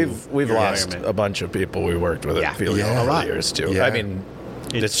into Well, we've your lost environment. a bunch of people we worked with at Filio Yeah. over the years too. Yeah. I mean,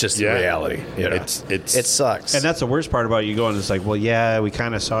 it's just the reality. You know? It's It sucks. And that's the worst part about you going. It's like, well, yeah, we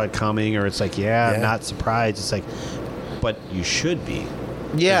kind of saw it coming, or it's like, yeah, I'm not surprised. It's like, but you should be.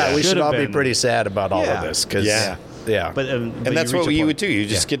 yeah, we should Should've all be been. pretty sad about all of Yeah. this because Yeah. But and that's what you would do. You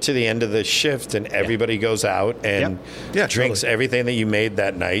just get to the end of the shift, and everybody goes out and drinks everything that you made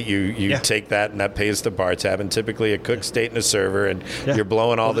that night. You take that, and that pays the bar tab. And typically, a cook's dating a server, and you're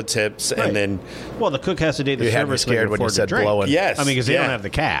blowing all the tips. Right. And then, well, the cook has to date the You had server me so they can scared when you afford to said drink. blowing. yes, I mean, because they don't have the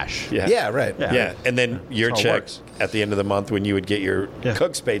cash. yeah, right. Yeah, and then your That's how it check works. at the end of the month when you would get your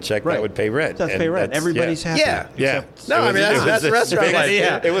cook's paycheck, Right. that would pay rent. That's And pay rent. that's- Everybody's happy. Yeah. Yeah. No, I mean, that's the restaurant big- life.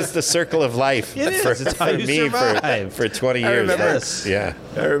 Yeah. It was the circle of life It is. for, It's how for you me survive. for 20 years. remember- Yes. Yeah.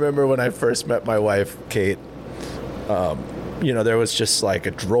 I remember when I first met my wife, Kate. There was just like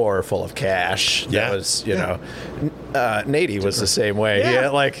a drawer full of cash. Yeah. That was, Nady was the same way. Yeah. Yeah,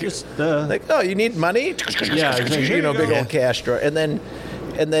 like, Just, like, oh, you need money? Yeah, exactly. Here you big go. old cash drawer. And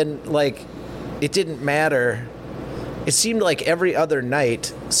then like, it didn't matter. It seemed like every other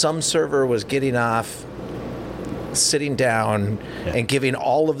night, some server was getting off, sitting down, and giving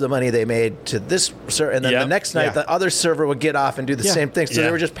all of the money they made to this server. And then the next night, the other server would get off and do the same thing. So they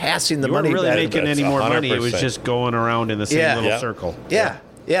were just passing the You money weren't really back. making any more money. It was 100%. just going around in the same little Yeah. circle. Yeah.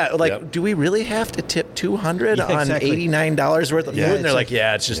 Yeah, like, Yep. do we really have to tip $200 Yeah, on exactly. $89 worth of Yeah, food? And they're it's like,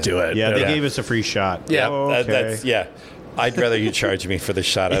 yeah, let's just do it. Yeah, they Yeah. gave us a free shot. Yeah. Oh, That's I'd rather you charge me for the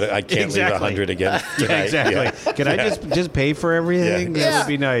shot. I can't leave Exactly. 100 again. Yeah, tonight. exactly. Yeah. Can I just pay for everything? Yeah. That would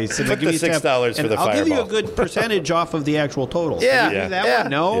be nice. And Put give the you a tab. $6 for And the I'll give you a Fireball. good percentage off of the actual total. Yeah. Can you do that Yeah.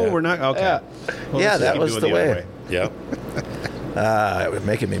 one? No, Yeah. we're not. Okay. Yeah. Well, Yeah, let's that keep was doing the other way. Yeah. It was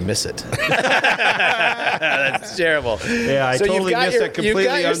making me miss it. That's terrible. Yeah, I So you've totally got missed your- that you've got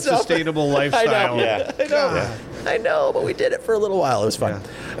completely yourself- unsustainable lifestyle. Yeah. I know. I know, but we did it for a little while. It was fun.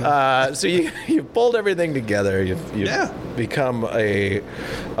 So you pulled everything together. You've become a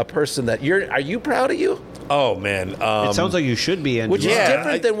person that are you proud of you? Oh man. It sounds like you should be. Which is Yeah,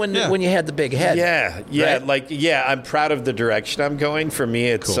 different than when you had the big head. Yeah. Right? I'm proud of the direction I'm going. For me,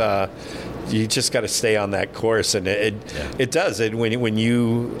 it's you just got to stay on that course, and it does. And when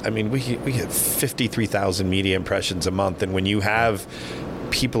you, I mean, we get 53,000 media impressions a month, and when you have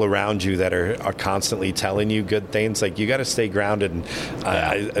people around you that are constantly telling you good things, like you got to stay grounded.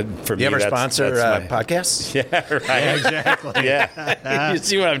 And for me, You ever that's sponsor my- podcasts? Yeah, right. Yeah, exactly. Yeah. You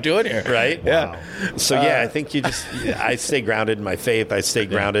see what I'm doing here, Right? Yeah. So I think I stay grounded in my faith. I stay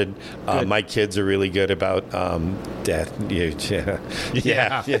grounded. My kids are really good about death.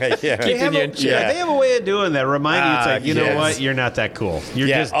 Yeah. They have a way of doing that. Remind you, it's like, you know yes. what? You're not that cool. You're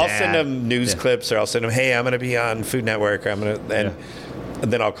just I'll dad. send them news clips, or I'll send them, hey, I'm going to be on Food Network.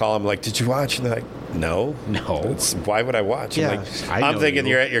 And then I'll call them like, did you watch? And they're like, no. Why would I watch? Yeah, I'm I I'm know thinking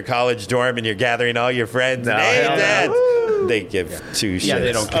you. you're at your college dorm and you're gathering all your friends. No, and, hey, hell no. Dad, they give two shits. Yeah,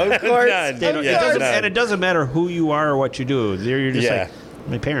 they don't care. Of course. None. They don't, Yeah, it doesn't, none. and it doesn't matter who you are or what you do. You're just like,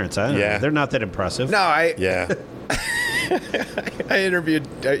 my parents, I don't know. They're not that impressive. No, Yeah. I interviewed.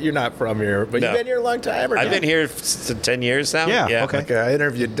 You're not from here, but No. you've been here a long time. Or I've not? been here for 10 years now. Yeah, okay. Okay, I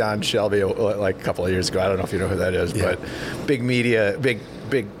interviewed Don Shelby like a couple of years ago. I don't know if you know who that is, but big media, big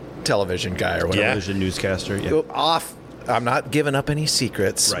television guy or whatever. Yeah. There's a newscaster. Yeah. Go off. I'm not giving up any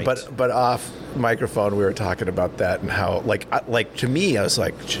secrets, Right. but off microphone we were talking about that and how like to me I was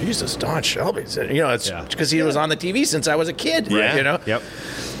like, Jesus, Don Shelby, it's because he was on the TV since I was a kid, Yeah. you know. Yep.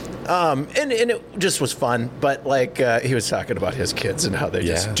 And it just was fun, but like he was talking about his kids and how they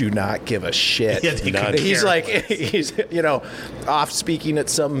just do not give a shit. Yeah, they couldn't He's care. like he's off speaking at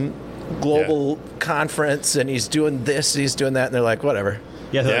some global conference and he's doing this, he's doing that, and they're like, whatever.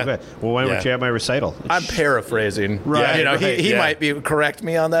 Yeah. Yeah. Like, well, why weren't Yeah. you at my recital? I'm paraphrasing, Right, You know, right, he yeah. might be correct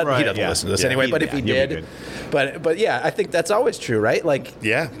me on that. Right, He doesn't yeah. listen to this Yeah, anyway. But if he you'll be did, good. but yeah, I think that's always true, right? Like,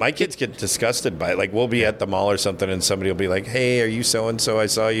 Yeah, my kids get disgusted by it. Like, we'll be at the mall or something, and somebody will be like, "Hey, are you so and so? I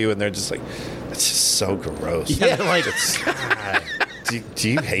saw you," and they're just like, "That's just so gross." yeah, like Do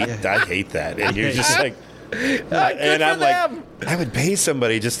you hate? I hate that, and you're just like, good and for I'm them. like, I would pay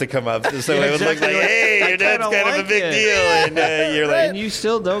somebody just to come up, so Yeah, it would look exactly. like, "Hey, I your dad's kinda kind of a like big it. deal," and you're like, And you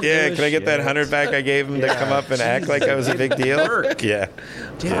still don't. "Yeah, give a can I get that shit. 100 back I gave him to come up and act like I was a big deal?"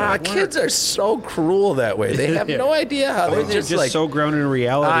 Yeah, Kids are so cruel that way. They have no idea how They're they just just like. so grounded in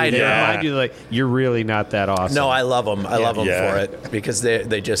reality. I They know. remind you like you're really not that awesome. No, I love them. I love them Yeah. for it because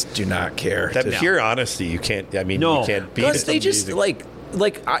they just do not care. that pure honesty, you can't. I mean, No. you can't beat Because it. they just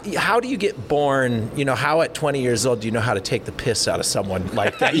how do you get born? You know, how at 20 years old do you know how to take the piss out of someone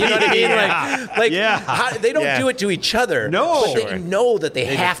like that? You know what I mean? Yeah. Like Yeah. how, they don't Yeah. do it to each other. No. but they Sure. know that they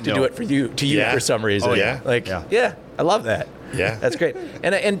have just to do know. it for you Yeah. for some reason. Oh, yeah. like Yeah. I love that. Yeah. That's great.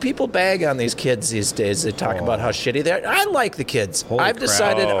 And people bag on these kids these days. They talk about how shitty they are. I like the kids. Holy I've crap.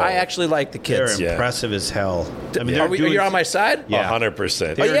 decided Oh. I actually like the They're kids. Yeah. impressive as hell. I mean, Are you on my side? Yeah.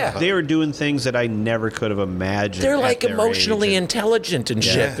 100%. Oh, yeah. They were doing things that I never could have imagined. They're at like their emotionally age. intelligent and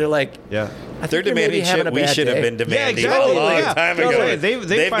shit. They're like, Yeah. I They're think you're maybe demanding having shit a we bad should have day. been demanding exactly. a long Yeah. time Totally. ago.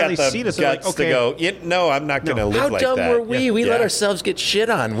 They finally got the see this, they're like, guts okay. to go, no, I'm not going to live How like dumb that. were we? We let Yeah. ourselves get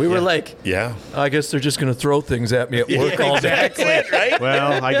shit on. We were like, Yeah. I guess they're just going to throw things at me at work all day. That's it, right?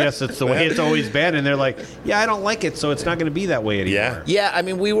 Well, I guess it's the way it's always been, and they're like, "Yeah, I don't like it, so it's not going to be that way anymore." Yeah. Yeah, I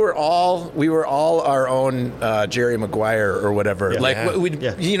mean, we were all our own Jerry Maguire or whatever. Like, Yeah. we'd,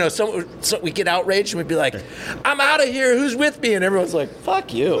 Yeah. you know, so we get outraged and we'd be like, "I'm out of here. Who's with me?" And everyone's like,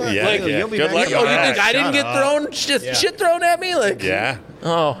 "Fuck you." Yeah, Like, yeah. you'll be Good back luck in oh, on you that. think I didn't get thrown shit thrown at me? Like, Yeah.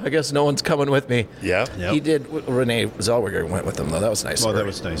 oh, I guess no one's coming with me. Yeah. Yep. He did. Renee Zellweger went with him though. That was nice. Well, of her. that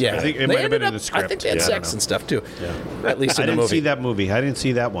was nice. Yeah, I think it They might have been ended in the up- script. I think they had Yeah, I don't sex know. and stuff too. Yeah. At least I in the didn't movie. see that movie. I didn't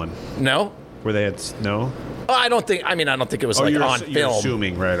see that one No. where they had no. Oh, I don't think it was like you're on you're film.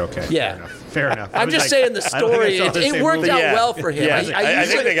 assuming, right? Okay. Yeah. Fair enough. I I'm was just like, saying the I don't think I story. saw the It same worked movie. out Yeah. well for him. Yeah. I I think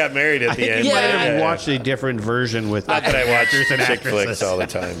usually- they got married at the end. You might Yeah. have watched a different version with. Not that I watch actors and chick flicks actresses. all the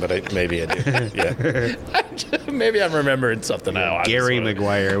time, but maybe I do. Yeah. Maybe I'm remembering something now. Gary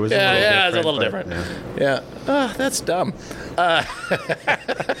Maguire was Yeah, a it's a little little different. Yeah. Oh, that's dumb. Yeah.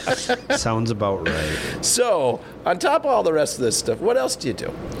 Sounds about right. So, on top of all the rest of this stuff, what else do you do?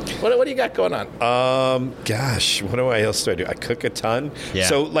 What do you got going on? Gosh, what else do I do? I cook a ton. Yeah.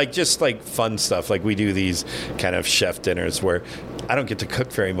 So just fun stuff. Like we do these kind of chef dinners where I don't get to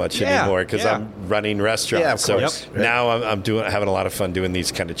cook very much anymore because yeah. I'm running restaurants. Yeah, of so course. Yep. now I'm having a lot of fun doing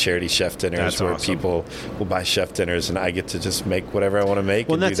these kind of charity chef dinners That's where awesome. people will buy chef dinners and I get to just make whatever I want to make.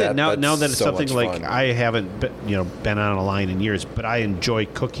 Well, and that's do it. Now that it's so something much like fun. I haven't been on a line in years, but I enjoy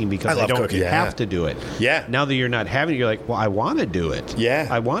cooking because I love don't cooking. have Yeah. to do it. Yeah. Now that you're not having it, you're like, well, I want to do it. Yeah.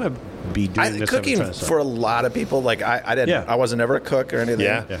 I want to be doing this Cooking kind of stuff. for a lot of people, like I didn't. Yeah. I wasn't ever a cook or anything.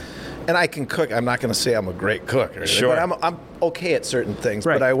 Yeah. Yeah. And I can cook. I'm not going to say I'm a great cook, or anything, Sure. but I'm okay at certain things.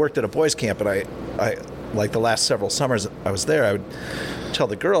 Right. But I worked at a boys' camp, and I like the last several summers I was there, I would tell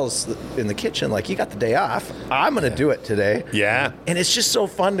the girls in the kitchen, like, you got the day off. I'm going to do it today. Yeah. And it's just so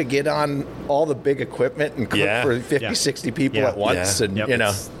fun to get on all the big equipment and cook Yeah. for 50, Yeah. 60 people Yeah. at once. Yeah. And, Yep. you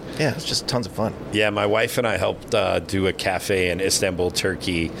know, yeah, it's just tons of fun. Yeah, my wife and I helped do a cafe in Istanbul,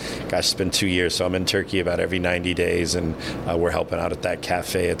 Turkey. Gosh, it's been 2 years, so I'm in Turkey about every 90 days, and we're helping out at that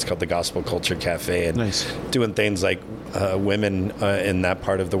cafe. It's called the Gospel Culture Cafe, and Nice. doing things like women in that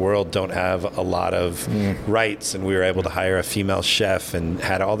part of the world don't have a lot of rights, and we were able to hire a female chef and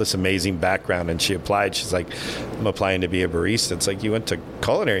had all this amazing background, and she applied. She's like, I'm applying to be a barista. It's like, you went to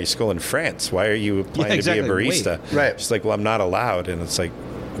culinary school in France. Why are you applying exactly. to be a barista? Wait. Right. She's like, well, I'm not allowed. And it's like,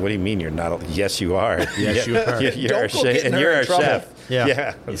 what do you mean you're not? Yes, you are. Yes, you are. You're Don't a go getting and her you're in our trouble. chef.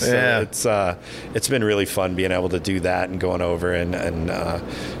 Yeah. So it's been really fun being able to do that and going over and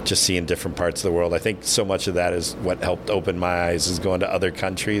just seeing different parts of the world. I think so much of that is what helped open my eyes, is going to other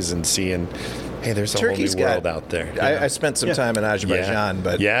countries and seeing, hey, there's a Turkey's whole new world out there. I spent some time in Azerbaijan,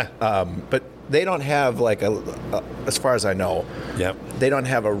 but they don't have like as far as I know, they don't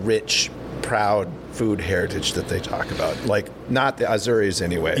have a rich, proud food heritage that they talk about. Like, not the Azuris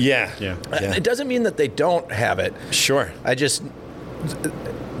anyway. It doesn't mean that they don't have it. Sure.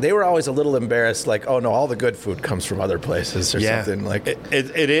 They were always a little embarrassed, like, oh no, all the good food comes from other places or something. Like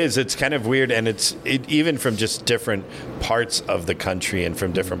it is. It's kind of weird, and it's even from just different parts of the country and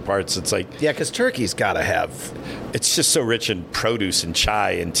from different parts. It's like because Turkey's got to have. It's just so rich in produce and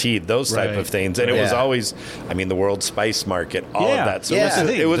chai and tea, those type of things, and it was always, I mean, the world spice market, all of that. So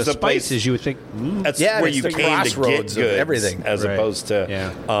it was the a place spices you would think. That's where you came to get goods, everything, as opposed to.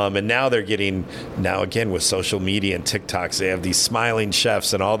 And now they're getting again with social media and TikToks, they have these smiling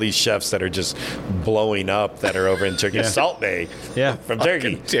chefs and all these chefs that are just blowing up that are over in Turkey. Salt Bay, from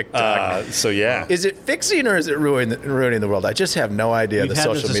Turkey. TikTok. Is it fixing or is it ruining the world? I just have no idea. We've the had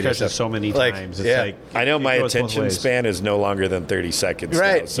social this media discussion stuff. so many times. It's like I know my attention span is no longer than 30 seconds.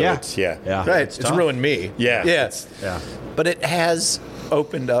 Right. Now, so it's, Right. It's ruined me. Yeah. But it has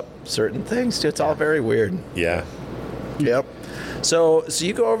opened up certain things too. It's all very weird. Yeah. Yep. So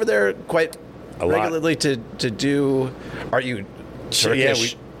you go over there quite regularly to do. Are you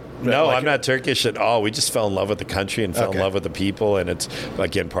Turkish? No, I'm not Turkish at all. We just fell in love with the country and fell in love with the people, and it's,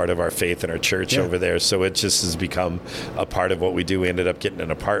 again, part of our faith and our church over there. So it just has become a part of what we do. We ended up getting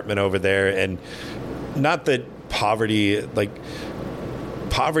an apartment over there, and not that poverty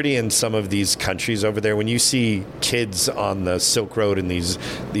in some of these countries over there, when you see kids on the Silk Road and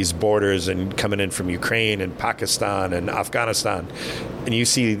these borders and coming in from Ukraine and Pakistan and Afghanistan, and you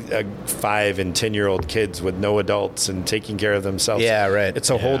see 5 and 10-year-old kids with no adults and taking care of themselves. It's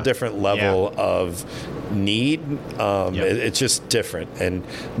a whole different level of need. It's just different, and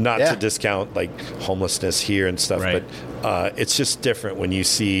not to discount like homelessness here and stuff, but it's just different when you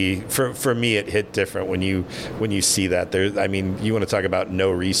see. For me, it hit different when you see that. I mean, you want to talk about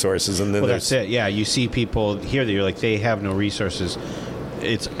no resources, and then that's it. Yeah, you see people here that you're like, they have no resources.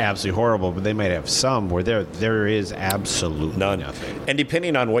 It's absolutely horrible, but they might have some where there is absolutely nothing. And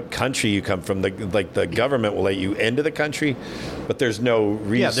depending on what country you come from, the government will let you into the country, but there's no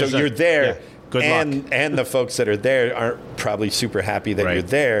reason. So you're there. Good luck. And the folks that are there aren't probably super happy that you're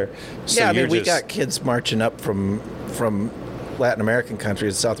there. So I mean, we got kids marching up from Latin American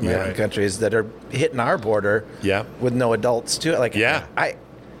countries, South American countries that are hitting our border with no adults too. Like, I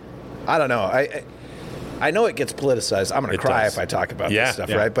don't know. I know it gets politicized. I'm going to cry if I talk about this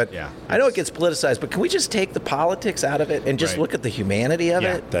stuff, right? But I know it gets politicized, but can we just take the politics out of it and just look at the humanity of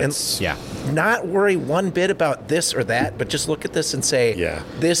it? And not worry one bit about this or that, but just look at this and say,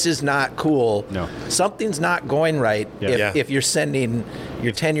 this is not cool. No. Something's not going right if you're sending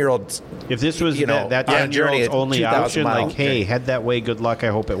your 10-year-old. If this was that 10-year-old's only option, like, hey, head that way, good luck, I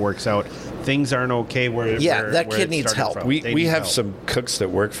hope it works out. Things aren't okay where that kid needs help. We have some cooks that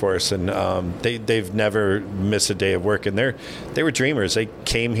work for us, and they've never missed a day of work, and they were dreamers. They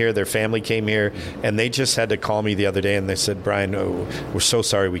came here, their family came here, and they just had to call me the other day, and they said, Brian, we're so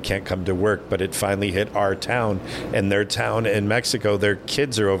sorry we can't come to work, but it finally hit our town and their town in Mexico. Their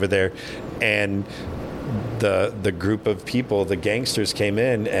kids are over there, and the group of people, the gangsters, came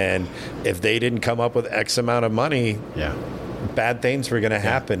in, and if they didn't come up with X amount of money, bad things were going to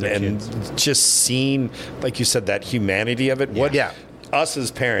happen. And just seeing, like you said, that humanity of it. Us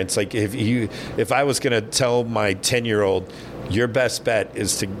as parents, like if I was going to tell my 10-year-old, your best bet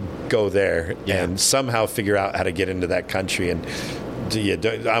is to go there and somehow figure out how to get into that country. And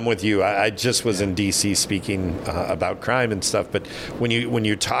I'm with you. I just was in D.C. speaking about crime and stuff. But when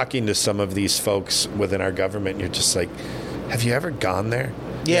you're talking to some of these folks within our government, you're just like, have you ever gone there?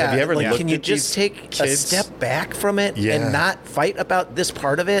 Yeah, have you ever looked can you at just these take kids? a step back from it and not fight about this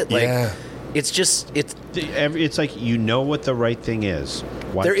part of it? Like, it's like, you know what the right thing is.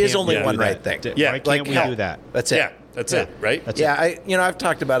 There is only one right thing. Why can't we do that? That's it. Yeah, that's it, right? That's it. I've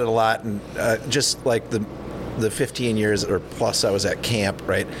talked about it a lot, and just like the 15 years or plus I was at camp,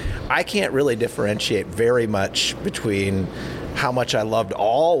 right? I can't really differentiate very much between how much I loved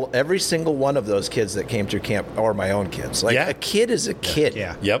every single one of those kids that came through camp, or my own kids. Like, a kid is a kid.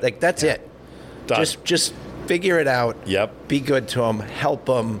 Like, that's it. Done. Just figure it out. Be good to them. Help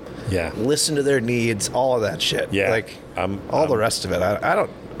them. Listen to their needs. All of that shit. Like, the rest of it.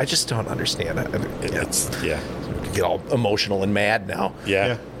 I just don't understand it. I get all emotional and mad now.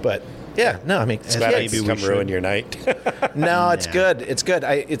 But no, I mean, it's maybe we ruin your night. No, it's good. It's good.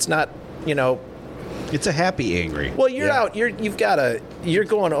 It's not, It's a happy angry. Well, you're out. You're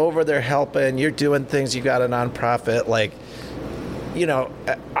going over there helping. You're doing things. You got a nonprofit. Like, you know,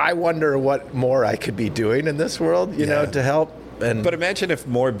 I wonder what more I could be doing in this world. You know, to help. But imagine if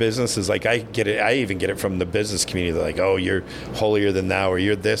more businesses, like I get it, I even get it from the business community, they're like, oh, you're holier than thou, or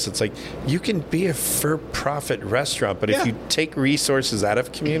you're this. It's like, you can be a for-profit restaurant, but if you take resources out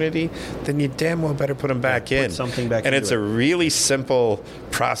of community, then you damn well better put them back in. Put something back and into it's it. a really simple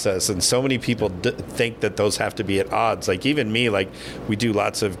process, and so many people think that those have to be at odds. Like even me, like we do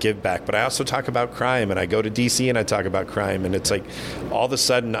lots of give back, but I also talk about crime, and I go to DC and I talk about crime, and it's like all of a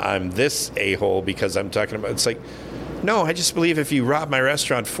sudden I'm this a-hole because I'm talking about, it's like, no, I just believe if you rob my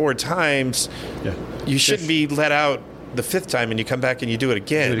restaurant 4 times, you shouldn't be let out the 5th time and you come back and you do it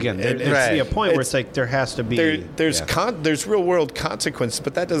again. Do it again. And It's a point where it's like there has to be... There's real world consequences,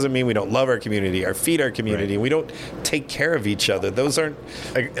 but that doesn't mean we don't love our community or feed our community. We don't take care of each other. Those aren't...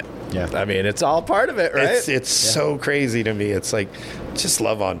 I mean, it's all part of it, right? It's so crazy to me. It's like, just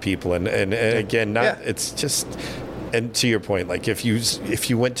love on people. And again, it's just... And to your point, like if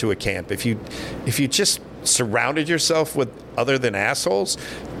you went to a camp, if you just surrounded yourself with other than assholes,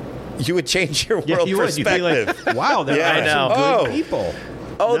 you would change your world perspective. You'd be like, wow, there are some good people.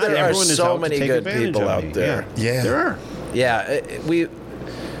 Oh, Not there are everyone is so out to many take good advantage people of out me. there. Yeah. There are. Yeah,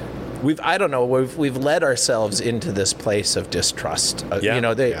 we've I don't know, we've led ourselves into this place of distrust. You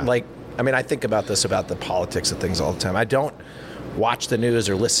know, like, I mean, I think about the politics of things all the time. I don't watch the news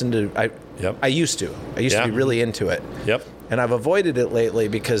or listen to. I used to. I used to be really into it. Yep. And I've avoided it lately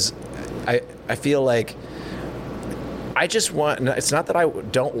because I feel like I just want. It's not that I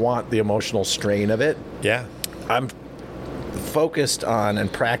don't want the emotional strain of it. Yeah. I'm focused on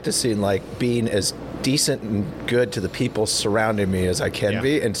and practicing like being as decent and good to the people surrounding me as I can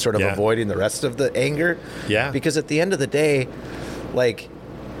be, and sort of avoiding the rest of the anger. Yeah. Because at the end of the day, like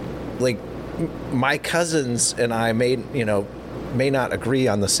my cousins and I may not agree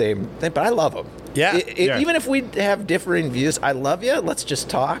on the same thing, but I love them. Yeah. Even if we have differing views, I love you. Let's just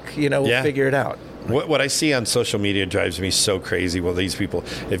talk. We'll figure it out. What I see on social media drives me so crazy. Well, these people,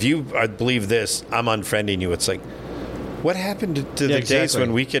 if you believe this, I'm unfriending you. It's like, what happened to the days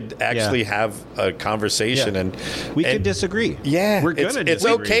when we could actually have a conversation and we could disagree? Yeah, we're gonna disagree. It's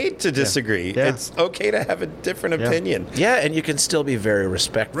okay to disagree. Yeah. It's okay to have a different opinion. Yeah, and you can still be very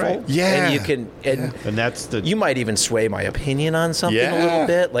respectful. Right. Yeah, and you can, and that's the. You might even sway my opinion on something a little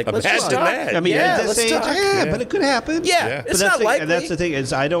bit. Like, let's just talk. I mean, at this age, but it could happen. Yeah, it's not likely. And that's the thing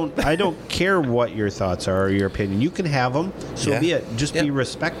is, I don't care what your thoughts are or your opinion. You can have them. So be it. Just be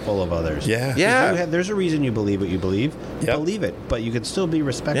respectful of others. Yeah. There's a reason you believe what you believe. Believe it, but you can still be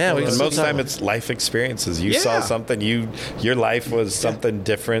respectful. Yeah, and most of the time it's life experiences. You saw something. Your life was something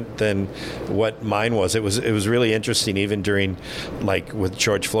different than what mine was. It was really interesting, even during, like with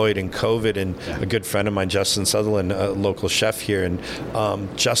George Floyd and COVID, and a good friend of mine, Justin Sutherland, a local chef here,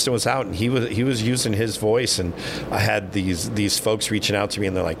 and Justin was out and he was using his voice, and I had these folks reaching out to me,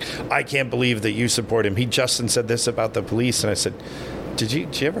 and they're like, I can't believe that you support him. Justin said this about the police, and I said, Did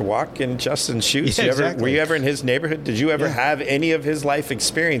you ever walk in Justin's shoes? Yeah, were you ever in his neighborhood? Did you ever have any of his life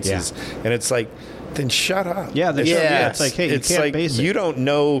experiences? Yeah. And it's like, then shut up. Yeah, it's like, hey, you can't base it. You don't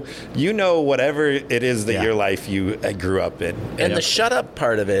know. You know whatever it is that your life you grew up in. And the shut up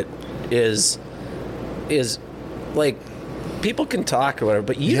part of it is like, people can talk or whatever,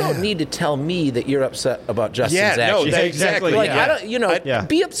 but you don't need to tell me that you're upset about Justin's actions. Exactly. Like, I don't,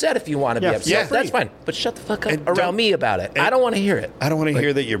 be upset if you want to be upset. Yeah. That's fine. But shut the fuck up around me about it. I don't want to hear it. I don't want to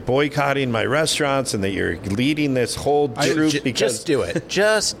hear that you're boycotting my restaurants and that you're leading this whole troop because... Just do it.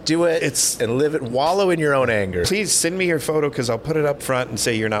 Just do it and live it. Wallow in your own anger. Please send me your photo because I'll put it up front and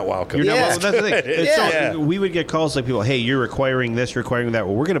say you're not welcome. You're not welcome. That's the thing. So we would get calls like people, hey, you're requiring this, you're requiring that.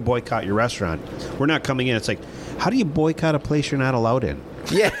 Well, we're going to boycott your restaurant. We're not coming in. It's like, how do you boycott a place you're not allowed in?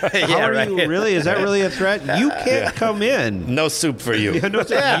 Yeah, you really? Is that really a threat? You can't come in. No soup for you.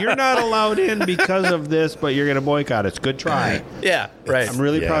 You're not allowed in because of this, but you're going to boycott. It's good try. Yeah, right. I'm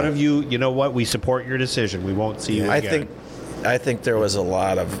really proud of you. You know what? We support your decision. We won't see you again. I think there was a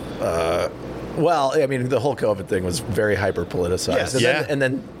lot of. Well, I mean, the whole COVID thing was very hyper politicized, and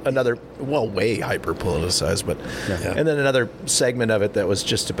then another, way hyper politicized, but and then another segment of it that was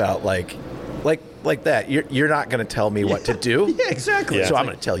just about like that. You're not going to tell me what to do. Yeah, exactly. So I'm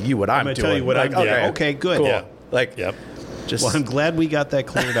going to tell you what I'm doing. Tell you what I'm doing. Okay, good. Cool. Yeah. Well, I'm glad we got that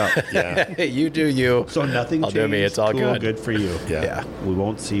cleared up. You do you. So nothing changed. I'll do me. It's all good. Good for you. Yeah. We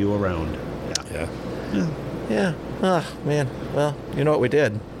won't see you around. Yeah. Oh, man. Well, you know what we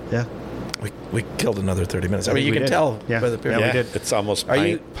did? Yeah. We killed another 30 minutes. I mean, you can tell by the period. Yeah, we did. It's almost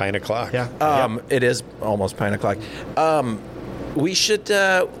pine o'clock. Yeah. It is almost pine o'clock. We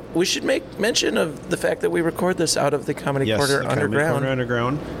should make mention of the fact that we record this out of the Comedy Yes, Corner the Comedy Underground, Corner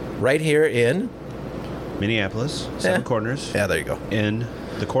Underground, right here in Minneapolis, Seven Corners. Yeah, there you go. In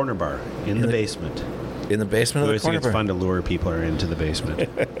the corner bar, in the basement. In the basement I of the always think corner it's bar. fun to lure people into the basement.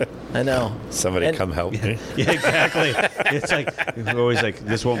 I know. Somebody And- come help me. Yeah, exactly. It's like, we're always like,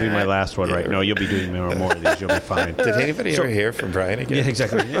 this won't be my last one, right? No, you'll be doing more of these. You'll be fine. Did anybody ever hear from Brian again? Yeah,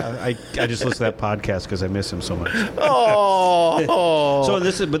 exactly. Yeah, I just listen to that podcast because I miss him so much. Oh. So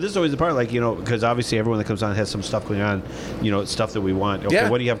this is always the part, like, because obviously everyone that comes on has some stuff going on, stuff that we want. Okay, Yeah.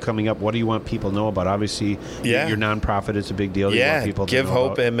 what do you have coming up? What do you want people to know about? Obviously, your nonprofit is a big deal. You want people to know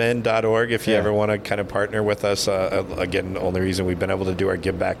about. GiveHopeMN.org if you Yeah. ever want to kind of partner with us. Again, the only reason we've been able to do our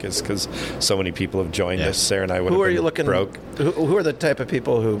give back is because so many people have joined us. Sarah and I would Who have are been you looking? broke. Who are the type of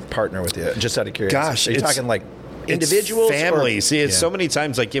people who partner with you? Just out of curiosity. Gosh, are you it's- talking like individuals, It's families. See, it's Yeah. so many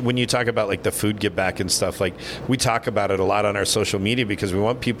times, like when you talk about like the food give back and stuff, like we talk about it a lot on our social media because we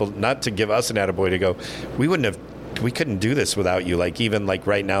want people not to give us an attaboy to go, we couldn't do this without you. Like even like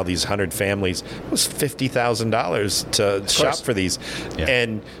right now, these 100 families, it was $50,000 to shop for these. Yeah.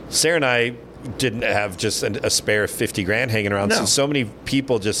 And Sarah and I didn't have just a spare 50 grand hanging around. No. So many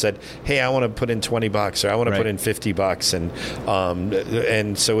people just said, hey, I want to put in $20 or I want to put in $50.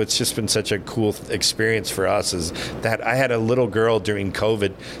 And so it's just been such a cool experience for us is that I had a little girl during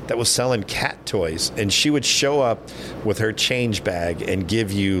COVID that was selling cat toys and she would show up with her change bag and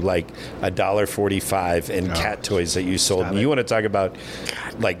give you like $1.45 in cat toys that you sold. And you want to talk about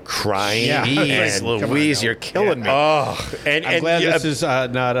like crying. Yeah. Jeez, Right. Louise, you're killing me. Oh, and I'm glad yeah, this is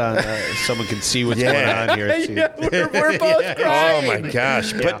not on. Someone can see what's going on here. See. Yeah, we're both crying. Oh my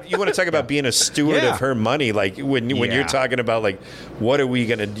gosh! But you want to talk about being a steward Yeah. of her money? Like when you're Yeah. talking about like what are we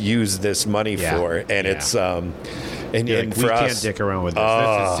going to use this money Yeah. for? And Yeah. it's and You're and like, for we us, can't dick around with this.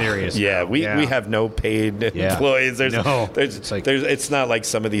 This is serious. Yeah, now. we have no paid employees. There's it's not like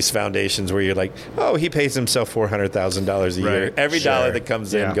some of these foundations where you're like, oh, he pays himself $400,000 a year. Right. Every Sure. dollar that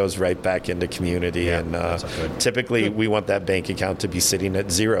comes in Yeah. goes right back into community. Yeah, And that's good. typically, we want that bank account to be sitting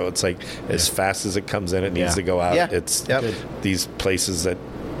at zero. It's like as fast as it comes in, it needs Yeah. to go out. Yeah. It's Yep. these places that.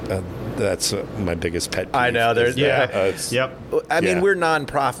 That's my biggest pet peeve. I know, there's- Yep. I mean, Yeah. we're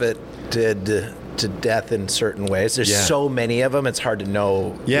nonprofit to death in certain ways. There's Yeah. so many of them. It's hard to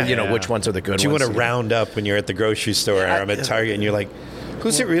know, which ones are the good Do you ones. want to round up when you're at the grocery store or I'm at Target and you're like,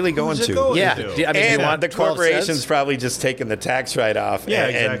 who's it really going who's it to? going Yeah. to? Do you- I mean, And you want the 12 corporation's cents? probably just taking the tax write-off Yeah,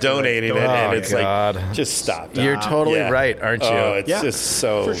 and exactly. donating Like, it. And oh, it's God. like, just stop. You're totally Yeah. right, aren't you? Oh, it's Yeah. just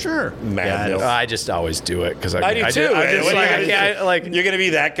so For sure. madness. I just always do it because I do too. I'm just What like, are you I gonna can't, do? like, You're going to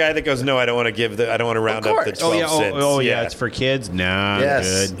be that guy that goes, no, I don't want to I don't want to round up the course. 12 Oh yeah. cents. Oh yeah. It's for kids. Nah.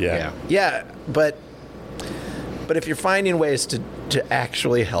 Yes. Good. Yeah. yeah, but if you're finding ways to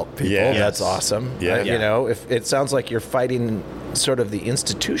actually help people, Yeah. that's Yes. awesome. Yeah. You know, if it sounds like you're fighting sort of the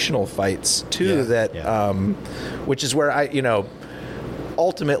institutional fights too, Yeah. that Yeah. which is where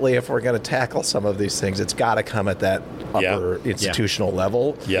ultimately, if we're going to tackle some of these things, it's got to come at that upper institutional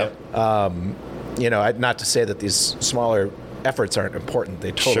level. Yep. Not to say that these smaller efforts aren't important;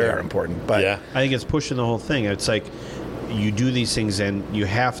 they totally Sure. are important. But Yeah. I think it's pushing the whole thing. It's like you do these things and you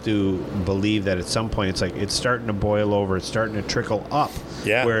have to believe that at some point it's like it's starting to boil over, it's starting to trickle up.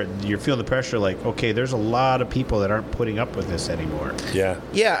 Yeah. Where you're feeling the pressure like, okay, there's a lot of people that aren't putting up with this anymore. Yeah.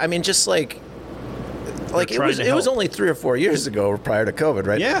 yeah, I mean, just like it trying was to it was help. only 3 or 4 years ago prior to COVID,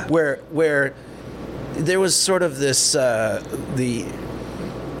 right? Yeah. Where there was sort of this I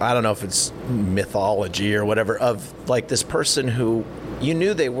don't know if it's mythology or whatever of like this person who you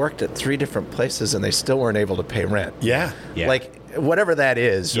knew they worked at 3 different places and they still weren't able to pay rent. Yeah. Yeah. Like whatever that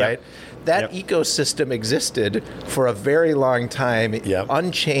is, Yep. right? That Yep. ecosystem existed for a very long time, Yep.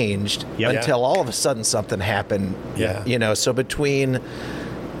 unchanged Yep. until all of a sudden something happened. Yeah. So between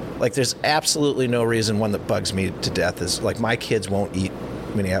like there's absolutely no reason. One that bugs me to death is like my kids won't eat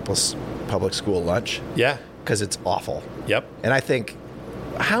Minneapolis public school lunch Yeah. because it's awful. Yep. And I think,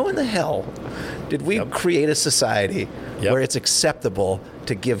 how in the hell did we create a society Yep. where it's acceptable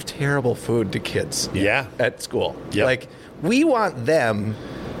to give terrible food to kids Yeah. at school? Yep. Like, we want them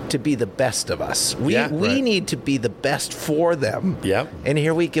to be the best of us. We Right. need to be the best for them. Yep. And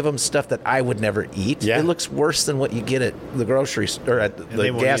here we give them stuff that I would never eat. Yeah. It looks worse than what you get at the grocery store or at And the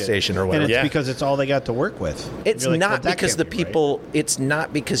they won't gas eat it. station or And whatever. it's Yeah. because it's all they got to work with. It's You're like, not well, that because can't the be right. people. It's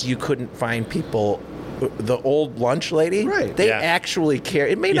not because you couldn't find people. The old lunch lady, Right. They Yeah. actually care.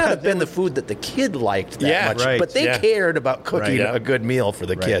 It may Yeah, not have they been the would- food that the kid liked that Yeah, much, right, but they yeah. cared about cooking Right, yeah. a good meal for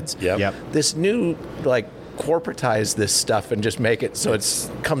the kids. Yep. Yep. This new corporatize this stuff and just make it so it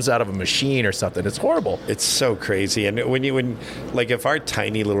comes out of a machine or something. It's horrible. It's so crazy. And when like if our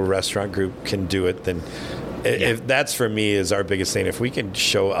tiny little restaurant group can do it, then If that's for me is our biggest thing. If we can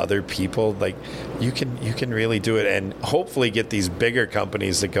show other people, like you can really do it, and hopefully get these bigger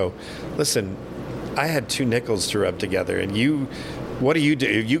companies that go, listen, I had 2 nickels to rub together, and what do?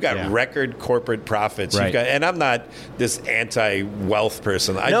 You got record corporate profits. Right. You've got, and I'm not this anti-wealth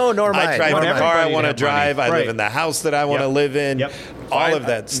person. No, nor am I. I drive the car I want to drive. Money. I Right. live in the house that I want to live in. Yep. All of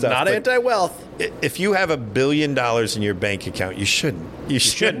that stuff. Not But anti-wealth. if you have $1 billion in your bank account, you shouldn't. You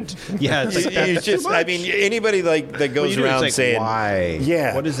shouldn't. Yeah, You just. I mean, anybody that goes around saying, why?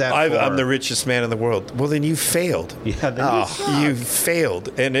 "Yeah, What is that I'm for? the richest man in the world." Well, then you failed. Yeah, then You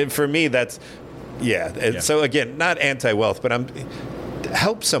failed, and for me, that's And so again, not anti-wealth, but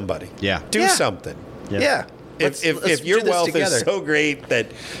help somebody. Yeah. Do something. Yeah. If Let's your do this wealth together. is so great that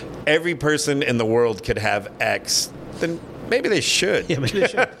every person in the world could have X, then maybe they should. Yeah, maybe they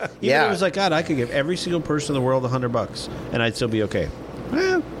should. Even Yeah. if it was like, God, I could give every single person in the world $100, and I'd still be okay.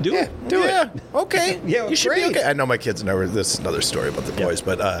 Well, do it. Do it. Okay. Yeah, you should be great. okay. I know my kids never. This is another story about the boys,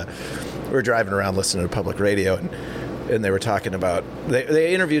 but we were driving around listening to public radio, and they were talking about.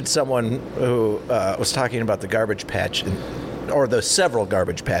 They interviewed someone who was talking about the garbage patch, or the several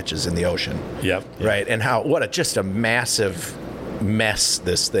garbage patches in the ocean. Yep. Right, and just a massive mess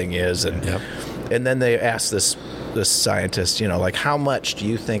this thing is, and and then they asked this scientist, like how much do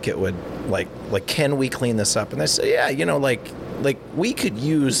you think it would like can we clean this up? And they said, yeah, like we could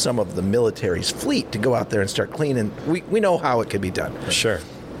use some of the military's fleet to go out there and start cleaning. We know how it could be done. Sure.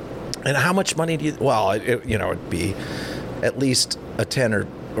 And how much money do you? Well, it'd be at least a $10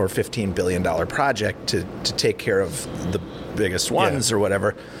 or $15 billion project to take care of the biggest ones or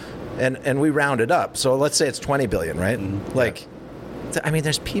whatever. And we round it up. So let's say it's 20 billion, right? I mean,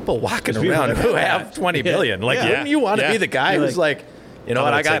 there's people walking around who have 20 billion. Like, wouldn't you want to be the guy who's like, you know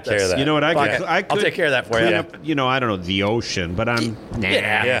what, I got this. You know what, I'll take care of that for you. Clean up, I don't know, the ocean, but I'm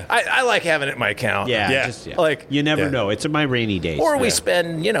Yeah. I like having it in my account. Like, you never know. It's in my rainy days. Or we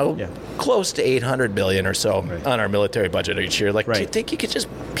spend, close to 800 billion or so on our military budget each year. Like, do you think you could just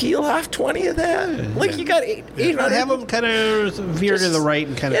peel off 20 of that? Like, you got 800. Have them kind of veer to the right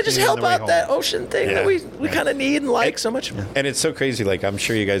and kind of just help out that ocean thing that we kind of need and like so much. And it's so crazy. Like, I'm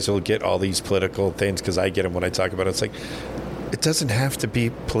sure you guys will get all these political things because I get them when I talk about it. It's like, it doesn't have to be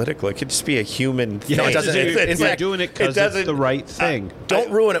political. It could just be a human thing. No, it doesn't. You're doing it because it's the right thing.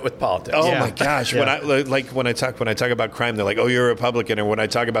 Don't ruin it with politics. Oh my gosh! When I talk about crime, they're like, "Oh, you're a Republican," or when I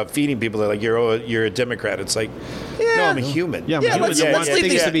talk about feeding people, they're like, "You're a Democrat." It's like, no, I'm a human. Let's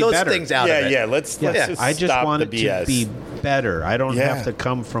leave those things out of it. Let's just I just stop want the it to BS. be better. I don't have to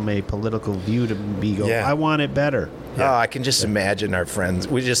come from a political view to I want it better. Oh, I can just imagine our friends.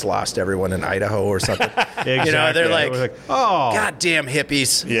 We just lost everyone in Idaho or something. Exactly. They're like, oh, goddamn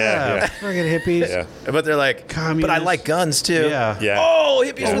hippies. friggin' hippies. Yeah. But they're like, Communists. but I like guns too. Yeah. Oh,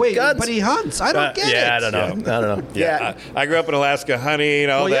 hippies with guns. But he hunts. I don't get it. I don't know. I don't know. Yeah. I grew up in Alaska hunting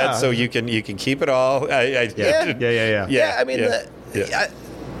and all that, so you can keep it all. Yeah. I mean,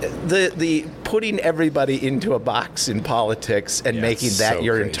 the putting everybody into a box in politics and making that so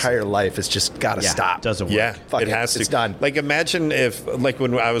your crazy. entire life is just got to stop. It doesn't work. Yeah, Fuck it has to. It's done. Like, imagine if, like,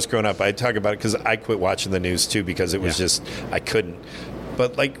 when I was growing up, I talk about it because I quit watching the news too because it was just I couldn't.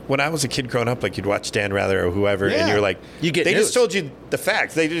 But like when I was a kid growing up, like you'd watch Dan Rather or whoever, and you're like, you get they news. just told you the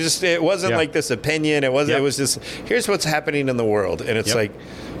facts. They just it wasn't like this opinion. It wasn't. It was just here's what's happening in the world, and it's like.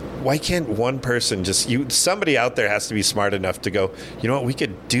 Why can't one person somebody out there has to be smart enough to go, you know what, we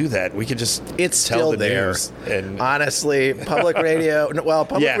could do that. We could just it's tell still the there. news. And honestly, public radio,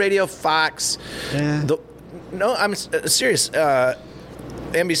 public radio, Fox. No, I'm serious.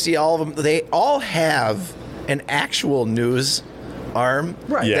 NBC, all of them, they all have an actual news arm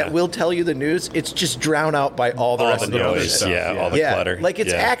that will tell you the news. It's just drowned out by all the rest of the noise. All the clutter. Like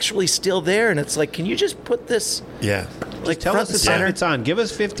it's actually still there, and it's like, can you just put this? Yeah. Like tell us the time it's on. Give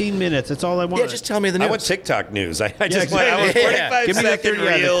us 15 minutes. That's all I want. Yeah, just tell me the news. I want TikTok news. I want 45 Give me the second 30,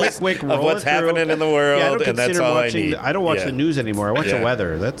 reels quick of what's happening in the world, and that's all I need. I don't watch the news anymore. I watch the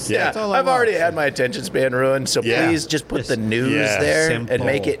weather. That's all I I've watch. already had my attention span ruined, so please just put the news there and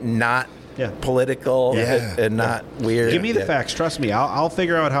make it not political and not weird. Give me the facts. Trust me. I'll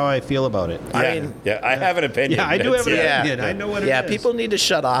figure out how I feel about it. I mean, I have an opinion. Yeah, I do have an opinion. I know what it is. Yeah, people need to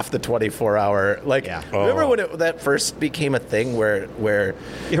shut off the 24-hour. Like, remember when that first became a thing where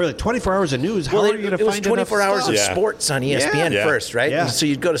you're like 24 hours of news. How are you going to find it was 24 hours of sports on ESPN first, right? Yeah. So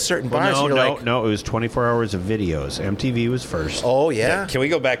you'd go to certain bars. No, it was 24 hours of videos. MTV was first. Oh yeah. Can we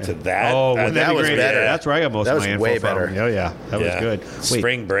go back to that? Oh, that was better. That's where I got most of my info way from. better. Oh yeah, that was good.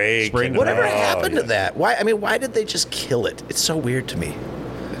 Spring break. Whatever happened to that? Why did they just kill it? It's so weird to me.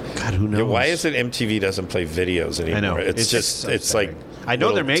 God, who knows? Why is it MTV doesn't play videos anymore? I know. It's just so it's sad. like I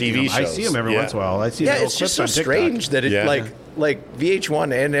know they're making TV them. I shows. see them every once in a while. I see Yeah, little it's just clips so on TikTok. strange that it Yeah. like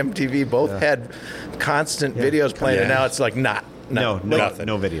VH1 and MTV both had constant videos playing, and Yeah. now it's like not. No Nothing.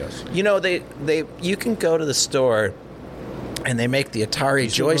 videos. You know, you can go to the store and they make the Atari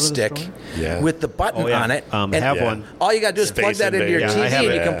still go to the joystick store? Yeah. with the button on it. Have Yeah. one. All you got to do is plug Space that into your Invaders. Yeah, I TV have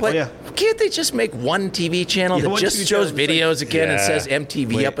and it. you can play. Oh, yeah. Can't they just make one TV channel Yeah, that one just TV shows channel. It's videos again and Yeah. says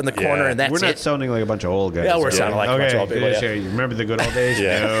MTV Wait, up in the corner yeah. and that's We're not it? sounding like a bunch of old guys. Yeah, we're sounding like a bunch of old people, Okay, yeah. you remember the good old days?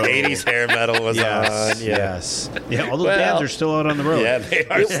 Yeah. No. 80s hair metal was Yes. on. Yeah. Yes. Yeah. All those Well, bands are still out on the road. Yeah, they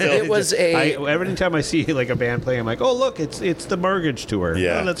are It, still. it was a Every time I see like a band playing, I'm like, oh look, it's the Mortgage tour.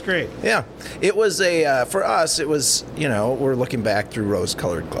 Yeah. Oh, that's great. yeah. It was a for us. It was we're looking back through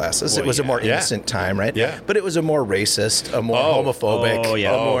rose-colored glasses. Well, it was a more yeah. innocent time, right? Yeah. But it was a more racist, a more Oh. homophobic. Oh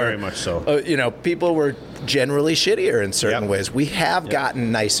yeah, a more, very much so. people were generally shittier in certain Yep. ways. We have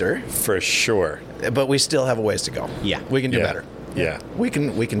gotten nicer, For sure. but we still have a ways to go. Yeah. we can do Yeah. better. Yeah. We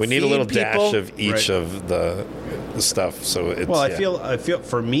can. We need a feed little people. dash of each Right. of the stuff. So it's. Well, yeah. I feel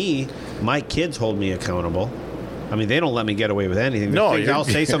for me, my kids hold me accountable. I mean, they don't let me get away with anything. No, There's things you're- I'll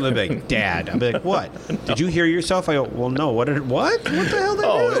say something like, "Dad," I'll be like, "What? Did you hear yourself?" I go, "Well, no. What? What the hell did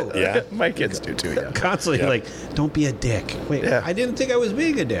I do?" Yeah. my kids do too. Yeah, Constantly Yeah. like, "Don't be a dick." Wait, Yeah. I didn't think I was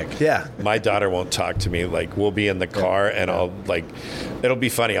being a dick. yeah. My daughter won't talk to me. Like, we'll be in the car and I'll, like, it'll be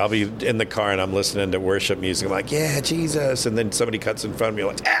funny. I'll be in the car and I'm listening to worship music. I'm like, yeah, Jesus. And then somebody cuts in front of me,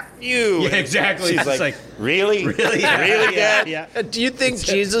 like, F you. Yeah, And exactly. She's It's like, like, really? Really, Dad? Yeah. Do you think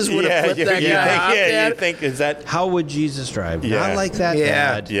Jesus would have Yeah, flipped you, that you guy think, off, yeah, Dad? you think, is that. How would Jesus drive? Yeah. Not like that, Yeah.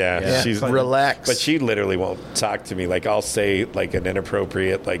 Dad. Yeah, she's Relax. But she literally won't talk to me. Like, I'll say like an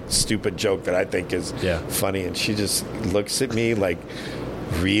inappropriate, like stupid joke that I think is Yeah. funny, and she just looks at me like,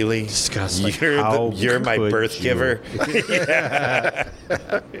 "Really? Disgust, like, You're how you're my could birth you?" giver."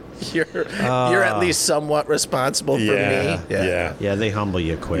 You're at least somewhat responsible for Yeah, me. yeah, Yeah, they humble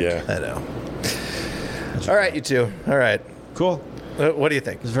you quick. yeah. I know. All right, you two. All right. Cool. What do you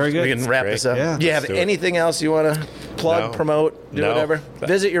think? It's very good. We can It's wrap great. this up. Yeah, Do you let's have do it. anything else you want to plug, No. promote, do No. whatever?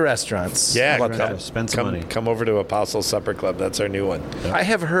 Visit your restaurants. Yeah, How about Come, that? spend some money. Come over to Apostle Supper Club. That's our new one. I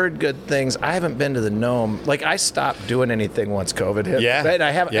have heard good things. I haven't been to the Gnome. Like, I stopped doing anything once COVID hit. Yeah. Right?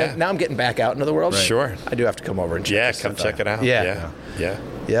 I haven't. Yeah. Now I'm getting back out into the world. Sure. I do have to come over and check Yeah, this come stuff check it out. Yeah. yeah, yeah.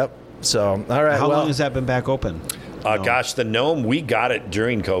 Yep. So, all right. How well, long has that been back open? Gosh, the Gnome, we got it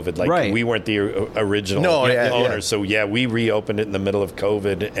during COVID. Like, Right. we weren't the original No, yeah, owners. yeah. So, yeah, we reopened it in the middle of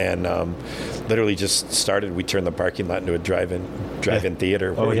COVID and literally just started. We turned the parking lot into a drive-in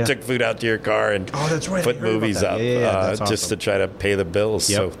theater where Oh, we yeah. took food out to your car and Oh, that's right. I put heard about movies that. up Yeah, that's just to awesome. try to pay the bills.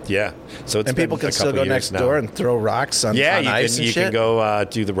 Yep. So, yeah. So it's and people been can a still couple go years next now. door and throw rocks on, Yeah, on ice and you shit. can go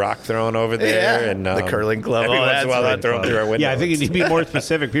do the rock throwing over there. Yeah, And the curling club. Every Oh, once in that's a while, fun. they throw them through our window. Yeah, I think you need to be more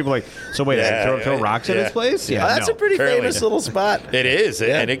specific. People are like, so wait, Yeah, throw rocks at yeah. his place? Yeah. Oh, that's no. a pretty Curling. famous little spot. It is,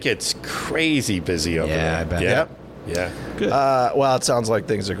 Yeah. and it gets crazy busy over Yeah, there. I bet. Yeah. Yep. Yeah. Good. Well, it sounds like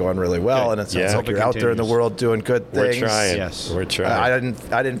things are going really well, Good. and it sounds Yeah. like Hope it you're out there in the continues. world doing good We're things. trying. Yes. We're trying.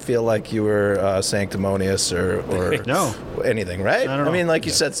 I didn't feel like you were sanctimonious or No. anything, right? I don't know. mean, like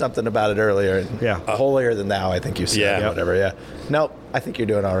you said something about it earlier. And Yeah. holier than thou. I think you said Yeah. whatever. Yeah. Nope. I think you're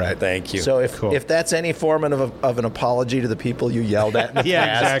doing all right. Thank you. So if Cool. if that's any form of an apology to the people you yelled at, in the Yeah,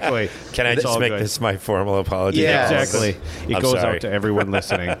 past, exactly. Can I It's just all make good. this my formal apology? Yeah. to all of us? Exactly. It I'm goes sorry. out to everyone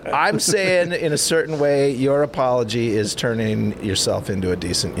listening. I'm saying in a certain way, your apology is turning yourself into a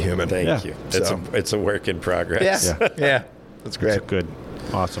decent human. Thank Yeah. you. So- It's a work in progress. Yeah. Yeah. That's great. Good.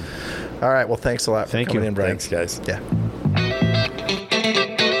 Awesome. All right. Well, thanks a lot for Thank coming you. in, Brian. Thanks, guys. Yeah.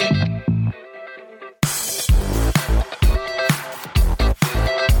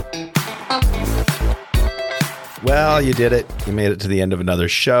 Well, you did it. You made it to the end of another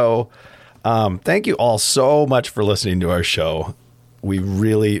show. Thank you all so much for listening to our show. We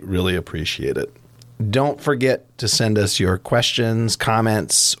really, really appreciate it. Don't forget to send us your questions,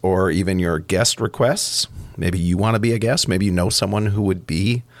 comments, or even your guest requests. Maybe you want to be a guest. Maybe you know someone who would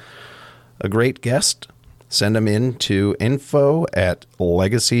be a great guest. Send them in to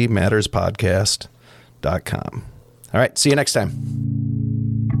info@legacymatterspodcast.com. All right. See you next time.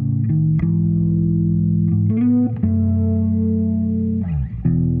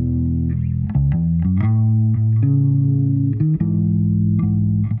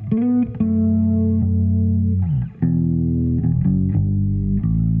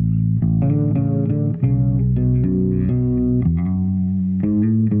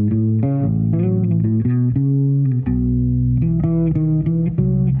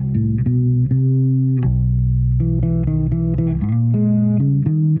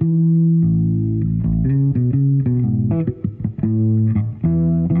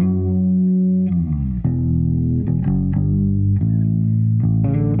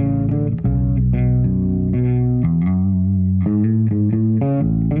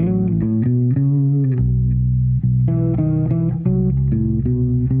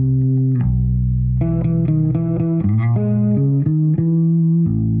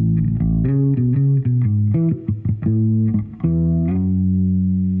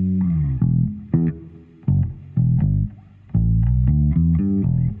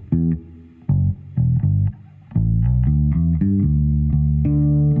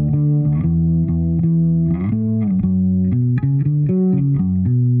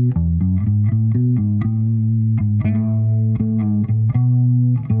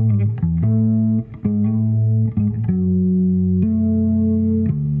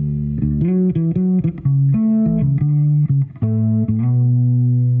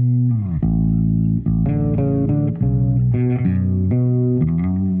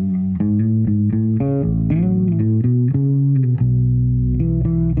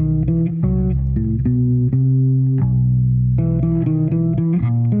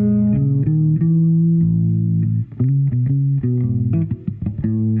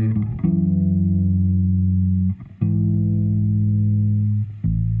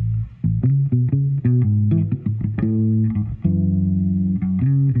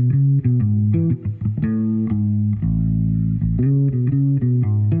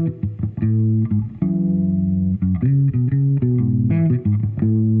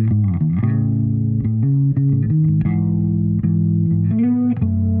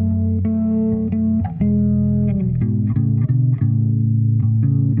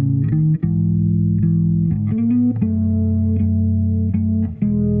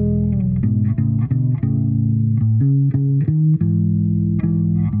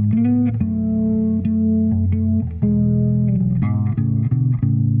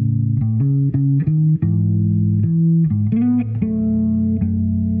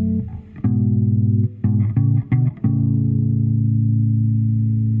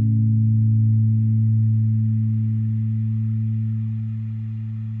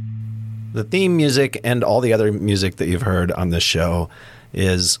 The theme music and all the other music that you've heard on this show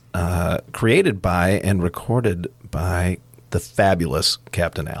is created by and recorded by the fabulous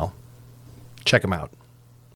Captain Al. Check him out.